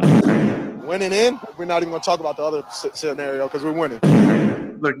town. Winning in, we're not even going to talk about the other scenario because we're winning.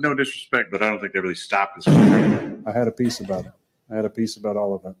 Look, no disrespect, but I don't think they really stopped us. I had a piece about it. I had a piece about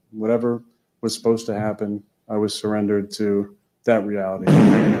all of it. Whatever was supposed to happen, I was surrendered to that reality.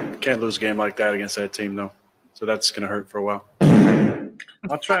 Can't lose a game like that against that team, though. So that's going to hurt for a while.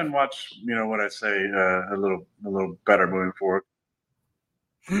 I'll try and watch, what I say a little better moving forward.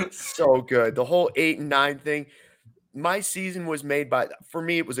 So good. The whole 8 and 9 thing. My season was made for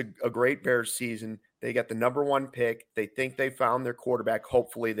me, it was a great Bears season. They got the number 1 pick. They think they found their quarterback.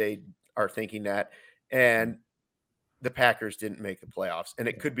 Hopefully they are thinking that. And the Packers didn't make the playoffs. And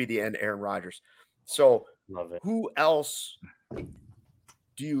it could be the end of Aaron Rodgers. So who else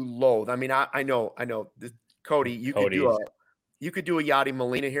do you loathe? I mean, I know. Cody, you could do a Yadi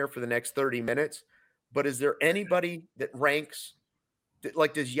Molina here for the next 30 minutes. But is there anybody that ranks?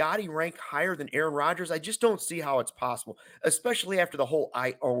 Like, does Yachty rank higher than Aaron Rodgers? I just don't see how it's possible, especially after the whole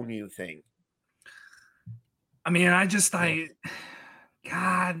 "I own you" thing. I mean, God,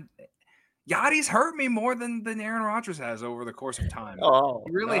 Yachty's hurt me more than Aaron Rodgers has over the course of time. Oh,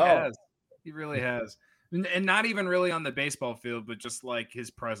 he really has. He really has. And not even really on the baseball field, but just like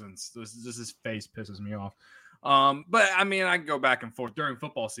his presence. Just his face pisses me off. But I mean, I can go back and forth during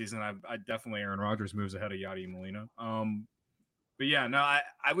football season. I definitely Aaron Rodgers moves ahead of Yachty Molina. But yeah, no,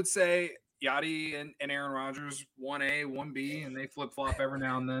 I would say Yachty and Aaron Rodgers 1A, 1B, and they flip flop every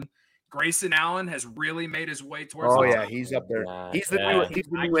now and then. Grayson Allen has really made his way towards. Oh yeah, he's up there. He's the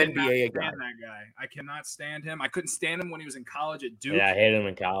new NBA guy. That guy. I cannot stand him. I couldn't stand him when he was in college at Duke. Yeah, I hated him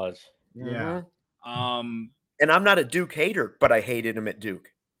in college. Yeah. And I'm not a Duke hater, but I hated him at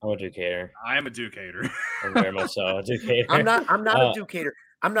Duke. I'm a Duke hater. I am a Duke hater. I'm very much so a Duke hater. I'm not a Duke hater.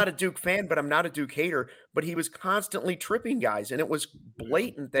 I'm not a Duke fan, but I'm not a Duke hater. But he was constantly tripping guys, and it was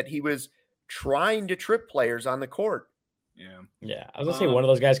blatant that he was trying to trip players on the court. Yeah. I was gonna say one of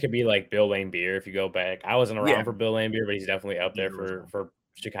those guys could be like Bill Laimbeer if you go back. I wasn't around for Bill Laimbeer, but he's definitely up there for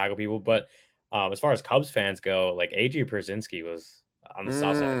Chicago people. But as far as Cubs fans go, like AJ Pierzynski was on the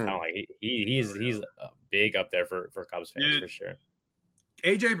south side of town. Like he's big up there for Cubs fans for sure.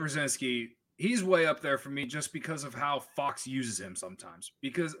 AJ Pierzynski, he's way up there for me just because of how Fox uses him sometimes.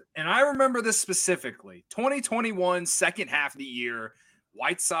 And I remember this specifically, 2021 second half of the year,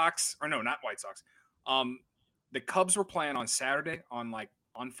 White Sox, or no, not White Sox. The Cubs were playing on Saturday on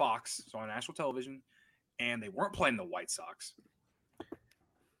Fox, so on national television, and they weren't playing the White Sox.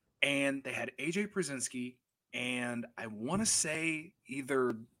 And they had AJ Pierzynski, and I want to say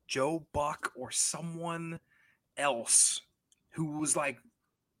either Joe Buck or someone else who was like,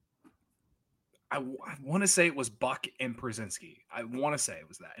 I want to say it was Buck and Pierzynski. I want to say it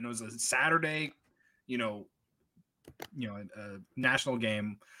was that, and it was a Saturday, a national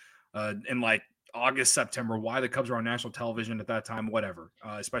game, in like August, September. Why the Cubs were on national television at that time, whatever.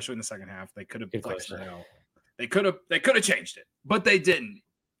 Especially in the second half, they could have flexed it out. They could have changed it, but they didn't.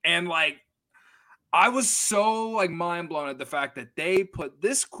 And like, I was so like mind blown at the fact that they put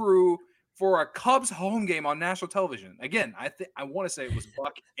this crew for a Cubs home game on national television. Again, I want to say it was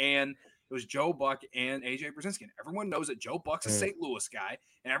Buck and it was Joe Buck and AJ Pierzynski. And everyone knows that Joe Buck's a St. Louis guy,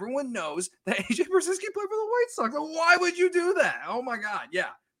 and everyone knows that AJ Pierzynski played for the White Sox. So why would you do that? Oh my God,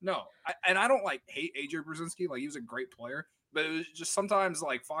 yeah. No, I don't like hate AJ Pierzynski. Like, he was a great player, but it was just sometimes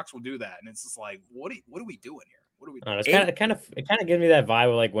like Fox will do that, and it's just like, what are we doing here? What are we doing? It kind of gives me that vibe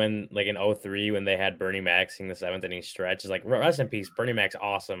of like when like in 2003 when they had Bernie Mac sing the 7th inning stretch. It's like, rest in peace, Bernie Mac's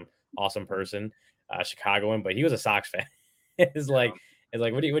awesome person, Chicagoan, but he was a Sox fan. It's like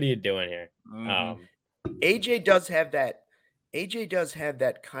what are you doing here? AJ does have that. AJ does have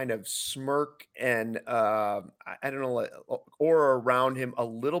that kind of smirk and I don't know, aura around him, a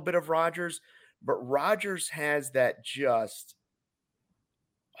little bit of Rodgers, but Rodgers has that just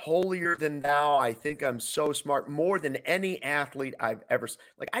holier than thou. I think I'm so smart, more than any athlete I've ever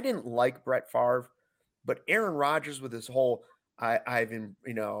like. I didn't like Brett Favre, but Aaron Rodgers with his whole I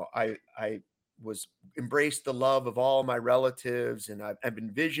was embraced the love of all my relatives, and I've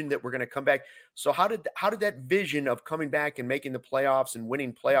envisioned that we're going to come back. So how did that vision of coming back and making the playoffs and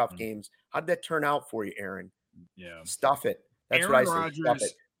winning playoff games, how did that turn out for you, Aaron? Yeah. Stuff it. That's what I say. Stuff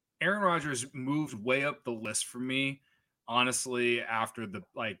it. Aaron Rodgers moved way up the list for me, honestly, after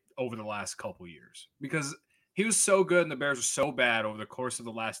over the last couple years, because he was so good and the Bears were so bad over the course of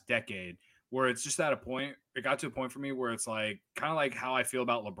the last decade, where it's just at a point, it got to a point for me where it's like kind of like how I feel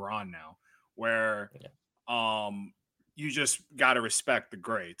about LeBron now, where you just got to respect the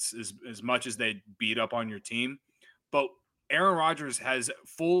greats as much as they beat up on your team. But Aaron Rodgers has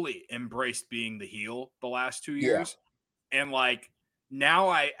fully embraced being the heel the last 2 years. Yeah. And like, now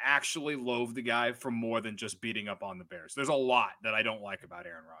I actually loathe the guy for more than just beating up on the Bears. There's a lot that I don't like about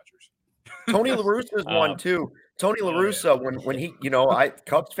Aaron Rodgers. Tony La Russa's one too. Tony La Russa, when he,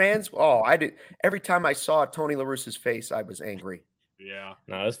 Cubs fans, I did. Every time I saw Tony La Russa's face, I was angry. Yeah.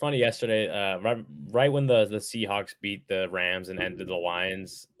 No, it was funny yesterday. Right when the Seahawks beat the Rams and ended the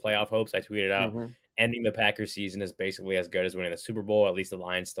Lions playoff hopes, I tweeted out, ending the Packers season is basically as good as winning the Super Bowl. At least the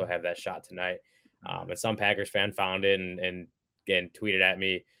Lions still have that shot tonight. And some Packers fan found it and again tweeted at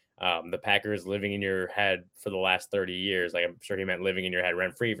me, the Packers living in your head for the last 30 years. Like, I'm sure he meant living in your head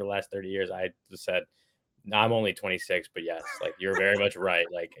rent free for the last 30 years. I just said, no, I'm only 26, but yes, like, you're very much right.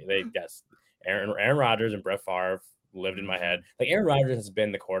 Like, Aaron Rodgers and Brett Favre lived in my head. Like, Aaron Rodgers has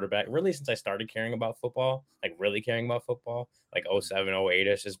been the quarterback really since I started caring about football, like really caring about football, like 07,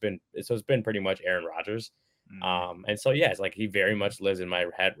 08ish. It's been pretty much Aaron Rodgers. And so, yeah, it's like he very much lives in my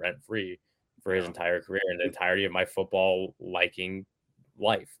head rent free for his entire career and the entirety of my football liking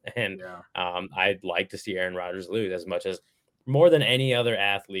life. And I'd like to see Aaron Rodgers lose as much as more than any other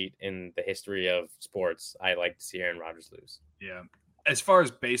athlete in the history of sports. I like to see Aaron Rodgers lose. Yeah. As far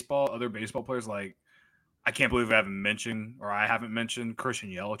as baseball, other baseball players, like, I can't believe I haven't mentioned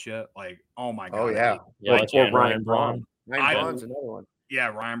Christian Yelich yet. Like, oh my God. Oh yeah. Yelich and Ryan Braun. Ryan Braun's another one. Yeah.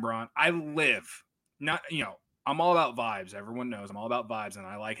 Ryan Braun. I live not, I'm all about vibes. Everyone knows I'm all about vibes, and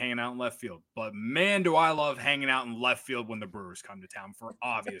I like hanging out in left field. But man, do I love hanging out in left field when the Brewers come to town for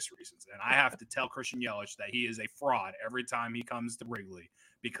obvious reasons. And I have to tell Christian Yelich that he is a fraud every time he comes to Wrigley,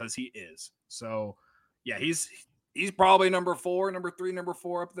 because he is. So, yeah, he's probably number 3, number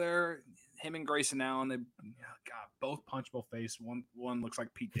 4 up there. Him and Grayson Allen, they both punchable face. One looks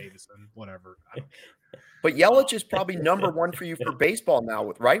like Pete Davidson, whatever. But Yelich is probably number 1 for you for baseball now,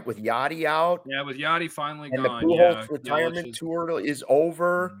 with Yachty out. Yeah, with Yachty finally and gone. And the Pujols retirement tour is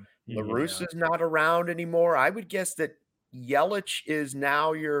over. La Russa is not around anymore. I would guess that Yelich is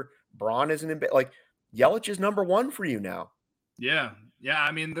now your Braun isn't in like Yelich is number 1 for you now. Yeah. Yeah.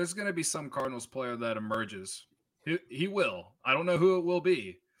 I mean, there's going to be some Cardinals player that emerges. He will. I don't know who it will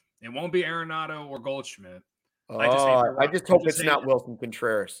be. It won't be Arenado or Goldschmidt. I just hope it's not Wilson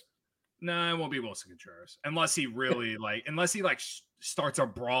Contreras. No, it won't be Wilson Contreras unless he really starts a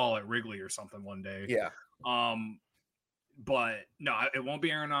brawl at Wrigley or something one day. Yeah. But no, it won't be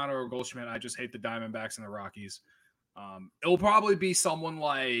Arenado or Goldschmidt. I just hate the Diamondbacks and the Rockies. It'll probably be someone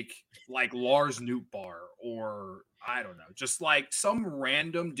like Lars Nootbaar, or I don't know, just like some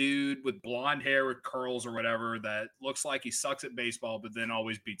random dude with blonde hair with curls or whatever that looks like he sucks at baseball, but then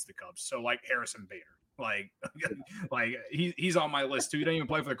always beats the Cubs. So like Harrison Bader. Like he's on my list too. He doesn't even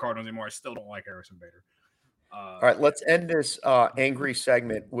play for the Cardinals anymore. I still don't like Harrison Bader. All right, let's end this angry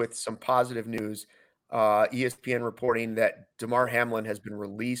segment with some positive news. ESPN reporting that Damar Hamlin has been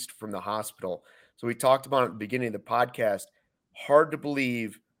released from the hospital. So we talked about it at the beginning of the podcast. Hard to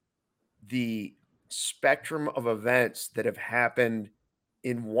believe the spectrum of events that have happened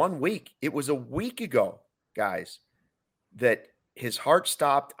in 1 week. It was a week ago, guys, that his heart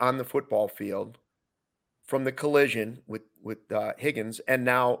stopped on the football field from the collision with Higgins, and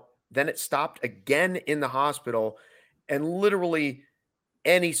then it stopped again in the hospital, and literally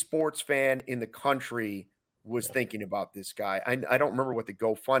any sports fan in the country was thinking about this guy. I don't remember what the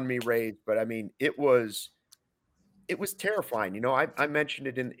GoFundMe raised, but I mean, it was terrifying. You know, I mentioned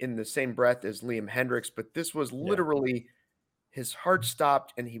it in the same breath as Liam Hendriks, but this was literally his heart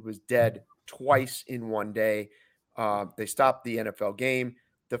stopped and he was dead twice in one day. They stopped the NFL game.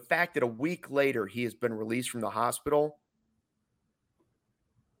 The fact that a week later he has been released from the hospital,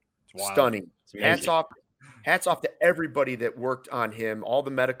 stunning. Hats off to everybody that worked on him, all the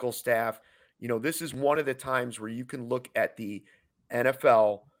medical staff. You know, this is one of the times where you can look at the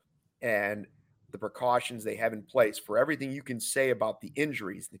NFL and the precautions they have in place for everything you can say about the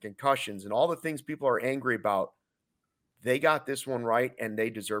injuries, the concussions, and all the things people are angry about. They got this one right, and they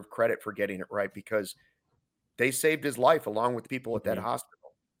deserve credit for getting it right because they saved his life along with people at that hospital.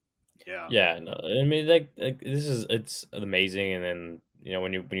 Yeah. No, I mean, it's amazing. And then, you know,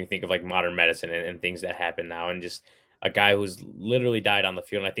 when you think of like modern medicine and things that happen now, and just a guy who's literally died on the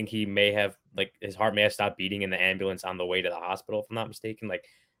field. And I think he may have, like, his heart may have stopped beating in the ambulance on the way to the hospital, if I'm not mistaken. Like,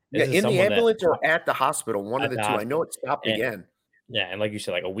 in the ambulance or at the hospital, one of the two. I know it stopped again. Yeah, and like you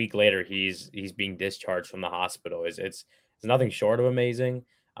said, like a week later, he's being discharged from the hospital. It's nothing short of amazing.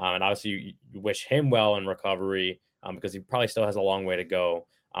 And obviously, you wish him well in recovery because he probably still has a long way to go.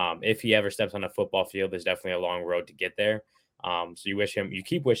 If he ever steps on a football field, there's definitely a long road to get there. So you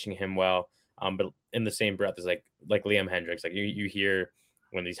keep wishing him well. But in the same breath, is like Liam Hendriks. Like you hear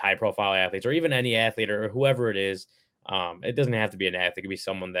when these high profile athletes, or even any athlete or whoever it is, it doesn't have to be an athlete. It could be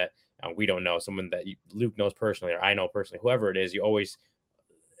someone that we don't know, someone that Luke knows personally, or I know personally, whoever it is. You always,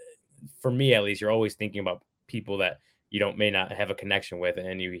 for me at least, you're always thinking about people that you may not have a connection with,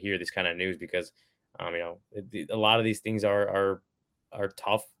 and you hear this kind of news because, a lot of these things are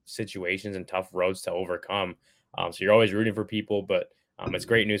tough situations and tough roads to overcome. So you're always rooting for people, but it's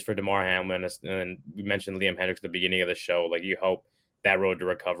great news for Damar Hamlin. And we mentioned Liam Hendriks at the beginning of the show. Like, you hope that road to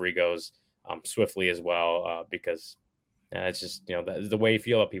recovery goes swiftly as well, because it's just, the way you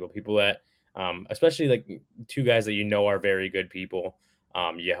feel about people that, especially like two guys that are very good people.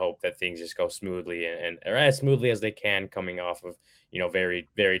 You hope that things just go smoothly or as smoothly as they can coming off of, very,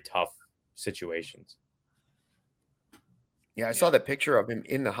 very tough situations. Yeah, I saw that picture of him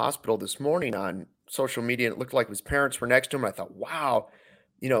in the hospital this morning on social media. It looked like his parents were next to him. I thought, wow,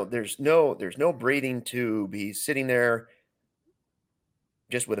 there's no breathing tube. He's sitting there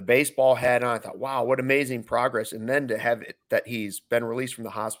just with a baseball hat on. I thought, wow, what amazing progress. And then to have it that he's been released from the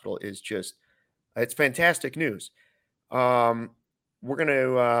hospital is just, it's fantastic news. We got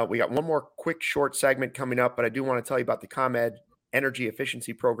one more quick short segment coming up, but I do want to tell you about the ComEd Energy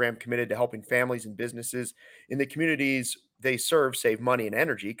Efficiency Program, committed to helping families and businesses in the communities they serve save money and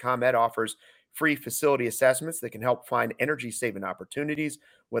energy. ComEd offers free facility assessments that can help find energy-saving opportunities,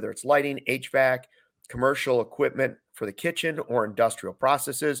 whether it's lighting, HVAC, commercial equipment for the kitchen, or industrial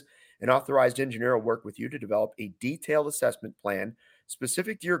processes. An authorized engineer will work with you to develop a detailed assessment plan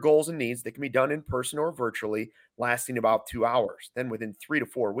specific to your goals and needs that can be done in person or virtually, lasting about 2 hours. Then within 3 to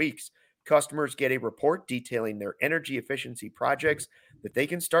 4 weeks, customers get a report detailing their energy efficiency projects that they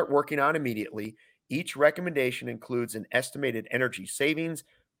can start working on immediately. Each recommendation includes an estimated energy savings,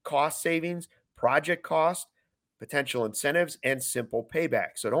 cost savings, project cost, potential incentives, and simple payback.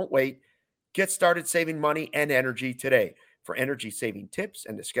 So don't wait. Get started saving money and energy today. For energy saving tips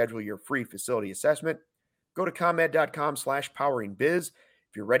and to schedule your free facility assessment, go to ComEd.com/poweringbiz.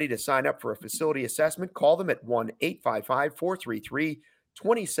 If you're ready to sign up for a facility assessment, call them at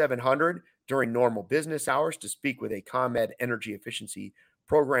 1-855-433-2700 during normal business hours to speak with a ComEd Energy Efficiency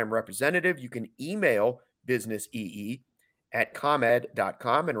Program representative. You can email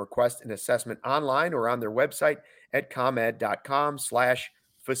businessee@comed.com and request an assessment online or on their website at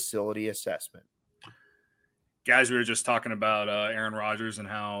comed.com/facility assessment. Guys, we were just talking about Aaron Rodgers and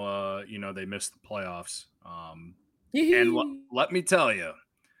how, they missed the playoffs. And let me tell you,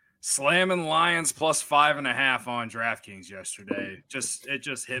 slamming Lions plus 5.5 on DraftKings yesterday, it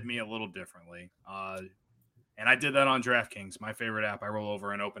just hit me a little differently. And I did that on DraftKings, my favorite app. I roll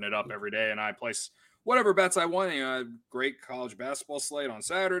over and open it up every day, and I place whatever bets I want. Great college basketball slate on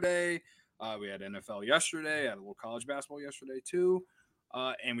Saturday. We had NFL yesterday. I had a little college basketball yesterday too.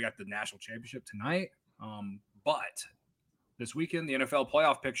 And we got the national championship tonight. But this weekend, the NFL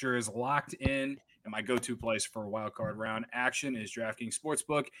playoff picture is locked in, and my go-to place for wild card round action is DraftKings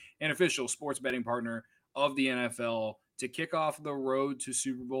Sportsbook, an official sports betting partner of the NFL. To kick off the road to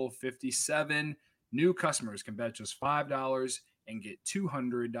Super Bowl 57, new customers can bet just $5 and get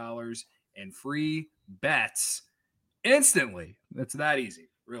 $200 in free bets instantly. It's that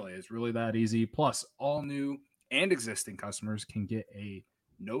easy. Really, it's really that easy. Plus, all new and existing customers can get a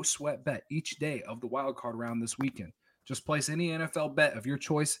no sweat bet each day of the wild card round this weekend. Just place any NFL bet of your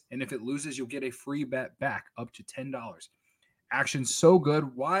choice, and if it loses, you'll get a free bet back up to $10. Action's so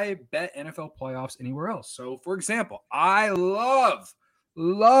good, why bet NFL playoffs anywhere else? So, for example, I love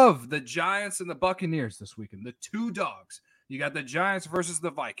the Giants and the Buccaneers this weekend, the two dogs. You got the Giants versus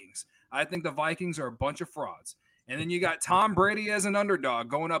the Vikings. I think the Vikings are a bunch of frauds. And then you got Tom Brady as an underdog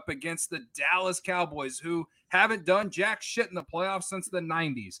going up against the Dallas Cowboys, who haven't done jack shit in the playoffs since the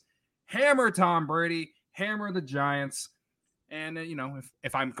 90s. Hammer Tom Brady, hammer the Giants. And,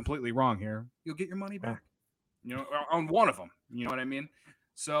 if I'm completely wrong here, you'll get your money back, on one of them. You know what I mean?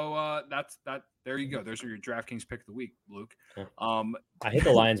 So that's that. There you go. There's your DraftKings pick of the week, Luke. I hit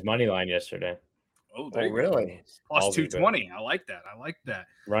the Lions money line yesterday. Oh, there you really? Go. Plus 220. I like that.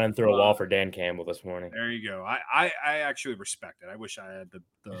 Running through a wall for Dan Campbell this morning. There you go. I actually respect it. I wish I had the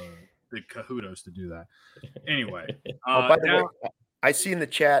cahutos to do that. Anyway. By the way, I see in the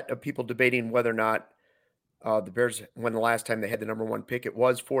chat of people debating whether or not the Bears, when the last time they had the number one pick, it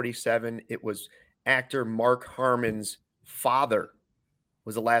was 47. It was actor Mark Harmon's father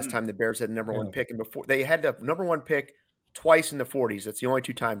was the last time the Bears had the number one pick. And before they had the number one pick twice in the 40s. That's the only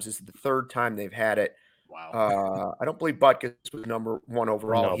two times. This is the third time they've had it. Wow. I don't believe Butkus was number one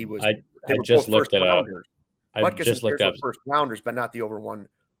overall. No, he was. I just looked it up. Butkus just looked up first rounders, but not the over one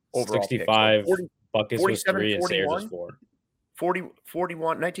overall 65. Pick. So Butkus was 3 and Sayers was 4.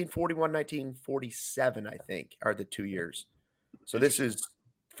 1941, 1947, I think, are the 2 years. So this is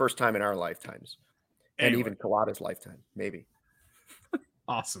first time in our lifetimes. And even Collada's lifetime, maybe.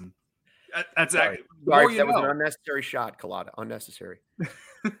 Awesome. That's Sorry, that was an unnecessary shot, Collada. Unnecessary.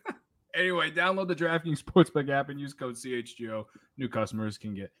 Anyway, download the DraftKings Sportsbook app and use code CHGO. New customers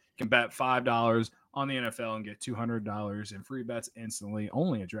can bet $5 on the NFL and get $200 in free bets instantly.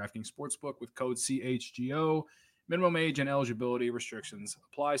 Only at DraftKings Sportsbook with code CHGO. Minimum age and eligibility restrictions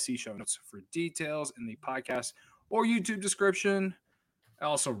apply. See show notes for details in the podcast or YouTube description. I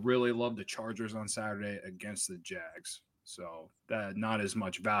also really love the Chargers on Saturday against the Jags. So that not as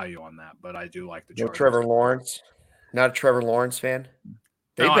much value on that, but I do like the Chargers. No Trevor Lawrence. Not a Trevor Lawrence fan.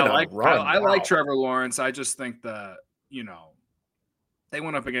 They've been on a run. I like Trevor Lawrence. I just think that, they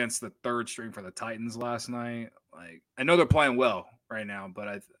went up against the third string for the Titans last night. Like, I know they're playing well right now, but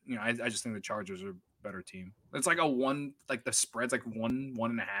I just think the Chargers are a better team. It's like the spread's like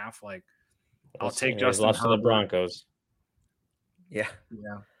 1.5. Like, I'll take Justin lost Herbert. to the Broncos. Yeah.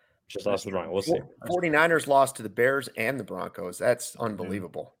 Just lost to the Broncos. We'll see. 49ers lost to the Bears and the Broncos. That's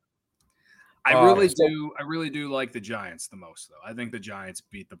unbelievable. I really do like the Giants the most, though. I think the Giants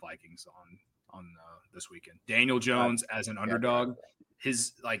beat the Vikings on this weekend. Daniel Jones as an underdog,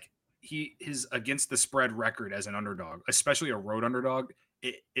 his against the spread record as an underdog, especially a road underdog,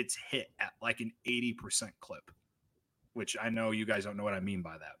 it's hit at like an 80% clip, which I know you guys don't know what I mean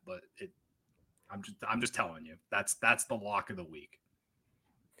by that, but I'm just telling you that's the lock of the week.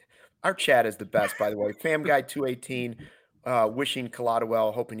 Our chat is the best, by the way. Fam Guy 218, wishing Collada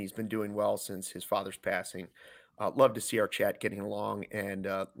well, hoping he's been doing well since his father's passing. Love to see our chat getting along and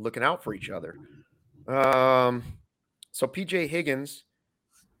looking out for each other. So PJ Higgins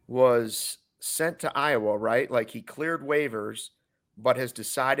was sent to Iowa, right? Like he cleared waivers, but has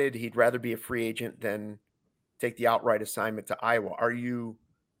decided he'd rather be a free agent than take the outright assignment to Iowa. Are you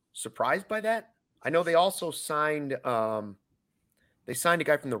surprised by that? I know they also signed they signed a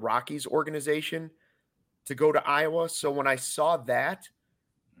guy from the Rockies organization to go to Iowa. So when I saw that,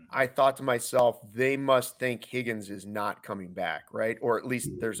 I thought to myself, they must think Higgins is not coming back, right? Or at least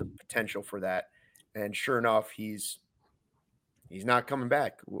there's a potential for that. And sure enough, he's not coming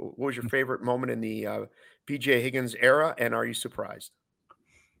back. What was your favorite moment in the PJ Higgins era, and are you surprised?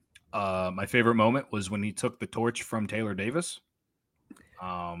 My favorite moment was when he took the torch from Taylor Davis.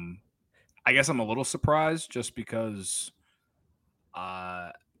 I guess I'm a little surprised just because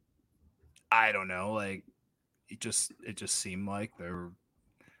I don't know, like it just seemed like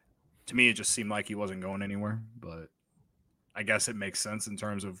to me it just seemed like he wasn't going anywhere, but I guess it makes sense in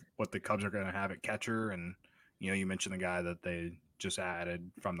terms of what the Cubs are going to have at catcher, and you mentioned the guy that they just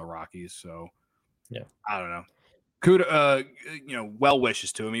added from the Rockies, so yeah, I don't know. Well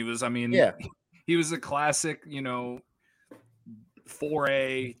wishes to him. He was, he was a classic,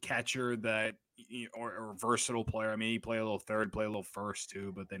 4A catcher that, or versatile player. I mean, he played a little third, played a little first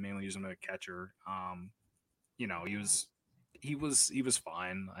too, but they mainly use him as a catcher. He was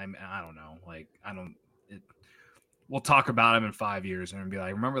fine. I don't know. Like, we'll talk about him in 5 years and be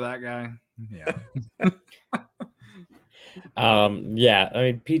like, remember that guy? Yeah. Yeah. I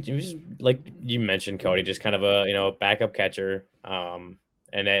mean, Pete, it was like you mentioned, Cody, just kind of a backup catcher. And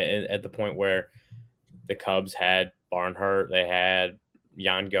at the point where the Cubs had Barnhart, they had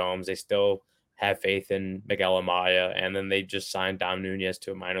Yan Gomes, they still have faith in Miguel Amaya, and then they just signed Dom Nunez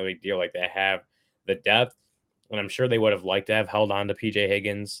to a minor league deal. Like, they have the depth, and I'm sure they would have liked to have held on to PJ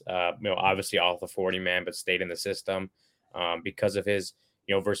Higgins, obviously off the 40 man, but stayed in the system because of his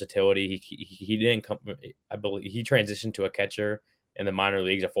versatility. He didn't come. I believe he transitioned to a catcher in the minor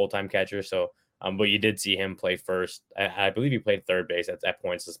leagues, a full-time catcher. So, but you did see him play first. I believe he played third base at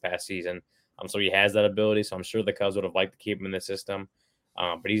points this past season. So he has that ability. So I'm sure the Cubs would have liked to keep him in the system.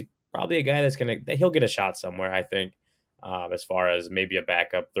 But he's probably a guy he'll get a shot somewhere, I think, as far as maybe a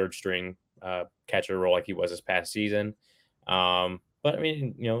backup third string catcher role like he was this past season. But I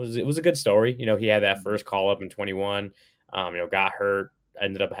mean, it was a good story. He had that first call up in 21, got hurt. He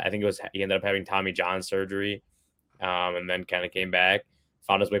ended up having Tommy John surgery, and then kind of came back,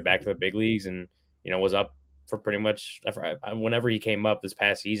 found his way back to the big leagues, and was up for pretty much whenever he came up this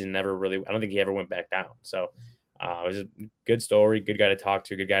past season. I don't think he ever went back down. So it was a good story, good guy to talk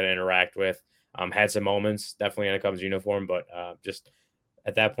to, good guy to interact with. Had some moments definitely in a Cubs uniform, but just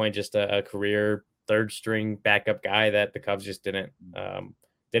at that point, just a career third string backup guy that the Cubs just didn't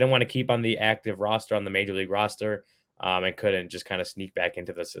want to keep on the active roster, on the major league roster. And couldn't just kind of sneak back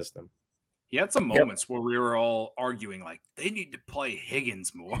into the system. He had some moments where we were all arguing, like, they need to play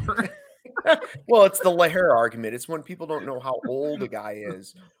Higgins more. Well, it's the Laher argument. It's when people don't know how old a guy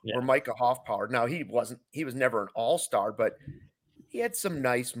is, or Micah Hoffpower. Now, he was never an all-star, but he had some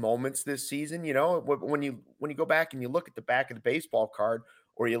nice moments this season. When you go back and you look at the back of the baseball card,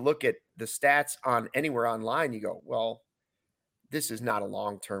 or you look at the stats on anywhere online, you go, well, this is not a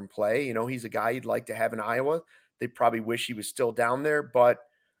long-term play. He's a guy you'd like to have in Iowa. They probably wish he was still down there, but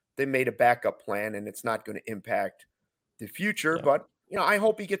they made a backup plan, and it's not going to impact the future. Yeah. But, I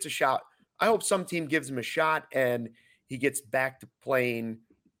hope he gets a shot. I hope some team gives him a shot and he gets back to playing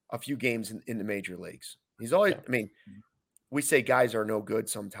a few games in the major leagues. He's always, we say guys are no good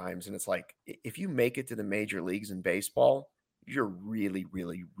sometimes, and it's like, if you make it to the major leagues in baseball, you're really,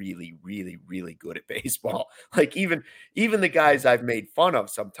 really, really, really, really good at baseball. Like, even the guys I've made fun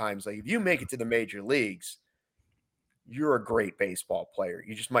of sometimes, like, if you make it to the major leagues, you're a great baseball player.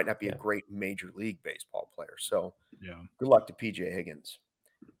 You just might not be a great major league baseball player. So good luck to PJ Higgins.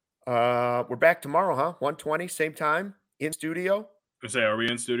 We're back tomorrow, huh? 1:20, same time, in studio. Are we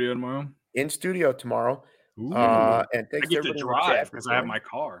in studio tomorrow? In studio tomorrow. And thanks I get to drive because I have my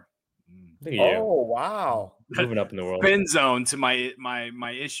car. Oh, wow. Moving up in the world. Spin zone to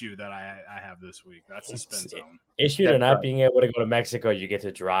my issue that I have this week. That's the spin zone. Issue to not being able to go to Mexico, you get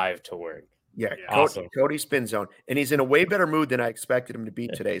to drive to work. Yeah, awesome. Cody spin zone. And he's in a way better mood than I expected him to be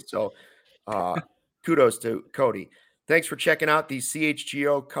today. So kudos to Cody. Thanks for checking out the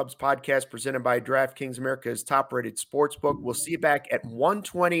CHGO Cubs podcast presented by DraftKings, America's top-rated sportsbook. We'll see you back at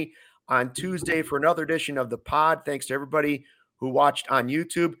 1:20 on Tuesday for another edition of the pod. Thanks to everybody who watched on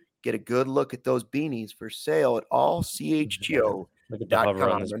YouTube. Get a good look at those beanies for sale at all CHGO Look at the hover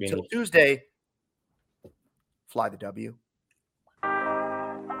on this until beanie. Tuesday. Fly the W.